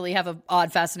I really have an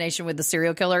odd fascination with the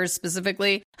serial killers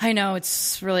specifically. I know,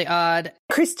 it's really odd.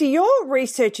 Christy, your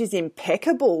research is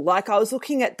impeccable. Like, I was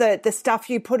looking at the stuff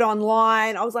you put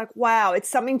online. I was like, wow, it's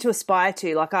something to aspire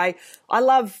to. Like, I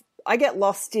get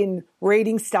lost in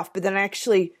reading stuff, but then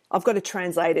I've got to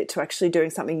translate it to actually doing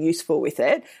something useful with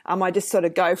it. I just sort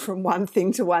of go from one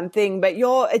thing to one thing, but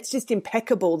it's just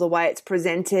impeccable the way it's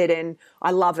presented, and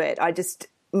I love it.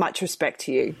 Much respect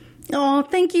to you. Oh,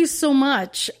 thank you so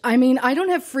much. I mean, I don't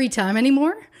have free time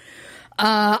anymore.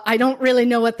 I don't really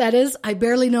know what that is. I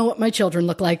barely know what my children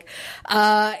look like.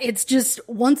 It's just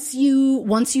once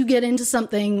you get into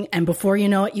something, and before you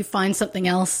know it, you find something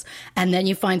else, and then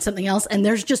you find something else, and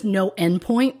there's just no end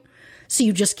point. So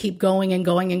you just keep going and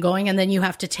going and going, and then you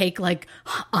have to take like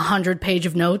 100 pages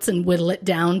of notes and whittle it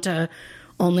down to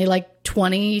only like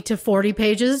 20 to 40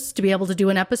 pages to be able to do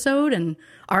an episode. And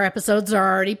our episodes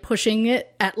are already pushing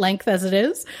it at length as it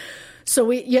is. So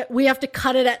we have to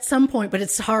cut it at some point, but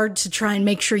it's hard to try and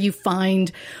make sure you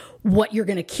find what you're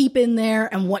going to keep in there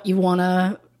and what you want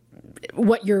to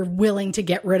what you're willing to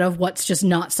get rid of, what's just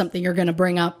not something you're going to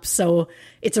bring up. So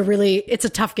it's a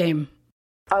tough game.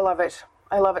 I love it.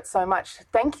 I love it so much.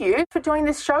 Thank you for doing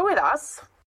this show with us.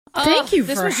 Thank you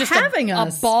this for was just having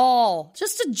us. A ball.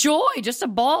 Just a joy. Just a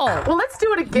ball. Well, let's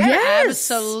do it again. Yes.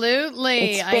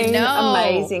 Absolutely. It's been I know.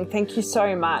 amazing. Thank you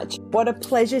so much. What a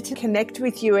pleasure to connect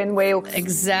with you, and we'll...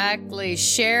 Exactly.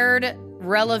 Shared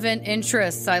relevant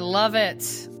interests. I love it.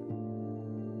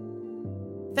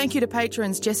 Thank you to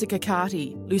patrons Jessica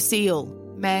Carty, Lucille,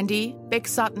 Mandy, Beck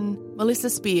Sutton, Melissa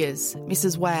Spears,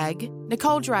 Mrs. Wag,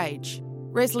 Nicole Drage,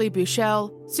 Resley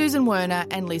Bushell, Susan Werner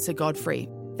and Lisa Godfrey.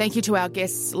 Thank you to our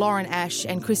guests Lauren Ash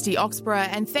and Christy Oxborough,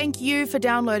 and thank you for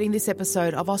downloading this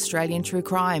episode of Australian True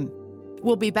Crime.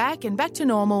 We'll be back and back to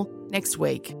normal next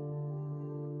week.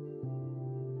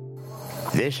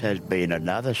 This has been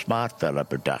another Smartfella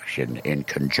production in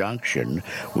conjunction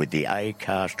with the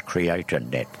Acast Creator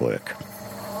Network.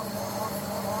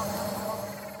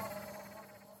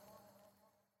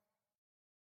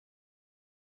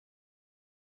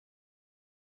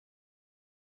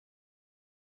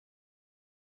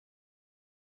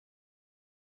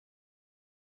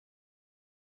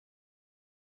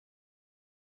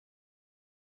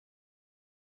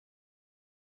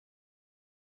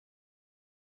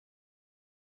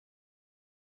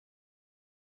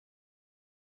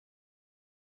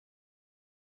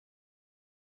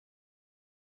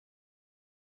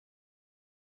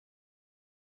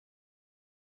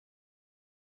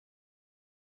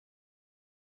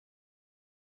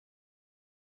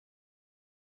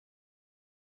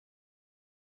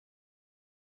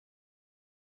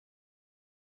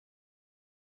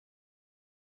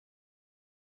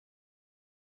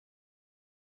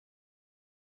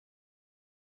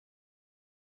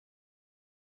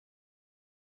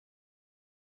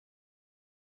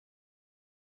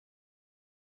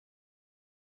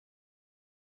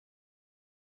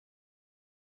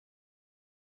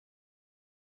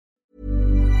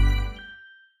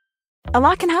 A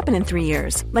lot can happen in 3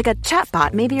 years, like a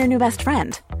chatbot may be your new best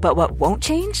friend. But what won't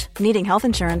change? Needing health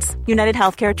insurance. United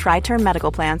Healthcare Tri-Term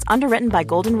Medical Plans, underwritten by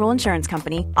Golden Rule Insurance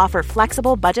Company, offer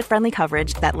flexible, budget-friendly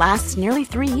coverage that lasts nearly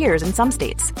 3 years in some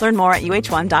states. Learn more at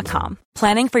uh1.com.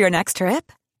 Planning for your next trip?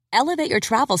 Elevate your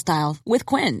travel style with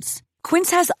Quince.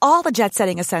 Quince has all the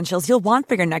jet-setting essentials you'll want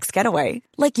for your next getaway,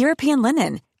 like European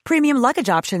linen, premium luggage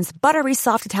options, buttery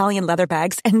soft Italian leather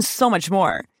bags, and so much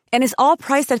more. And is all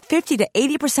priced at 50 to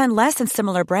 80% less than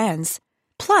similar brands.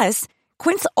 Plus,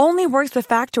 Quince only works with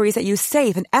factories that use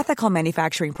safe and ethical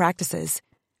manufacturing practices.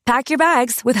 Pack your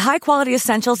bags with high-quality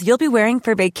essentials you'll be wearing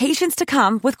for vacations to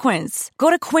come with Quince. Go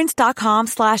to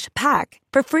quince.com/pack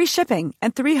for free shipping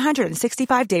and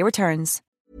 365-day returns.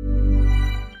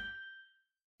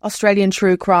 Australian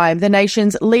True Crime, the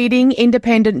nation's leading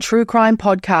independent true crime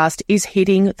podcast, is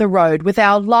hitting the road with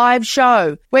our live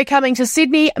show. We're coming to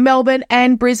Sydney, Melbourne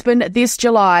and Brisbane this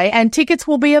July, and tickets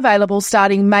will be available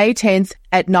starting May 10th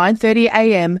at 9:30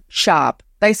 a.m. sharp.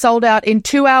 They sold out in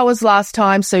 2 hours last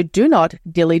time, so do not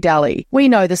dilly-dally. We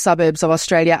know the suburbs of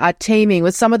Australia are teeming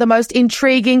with some of the most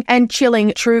intriguing and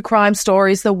chilling true crime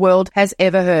stories the world has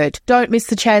ever heard. Don't miss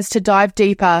the chance to dive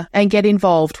deeper and get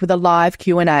involved with a live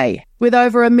Q&A. With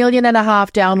over 1.5 million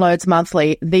downloads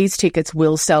monthly, these tickets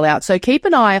will sell out. So keep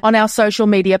an eye on our social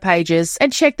media pages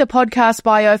and check the podcast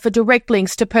bio for direct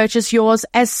links to purchase yours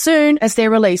as soon as they're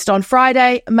released on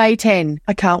Friday, May 10.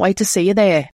 I can't wait to see you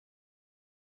there.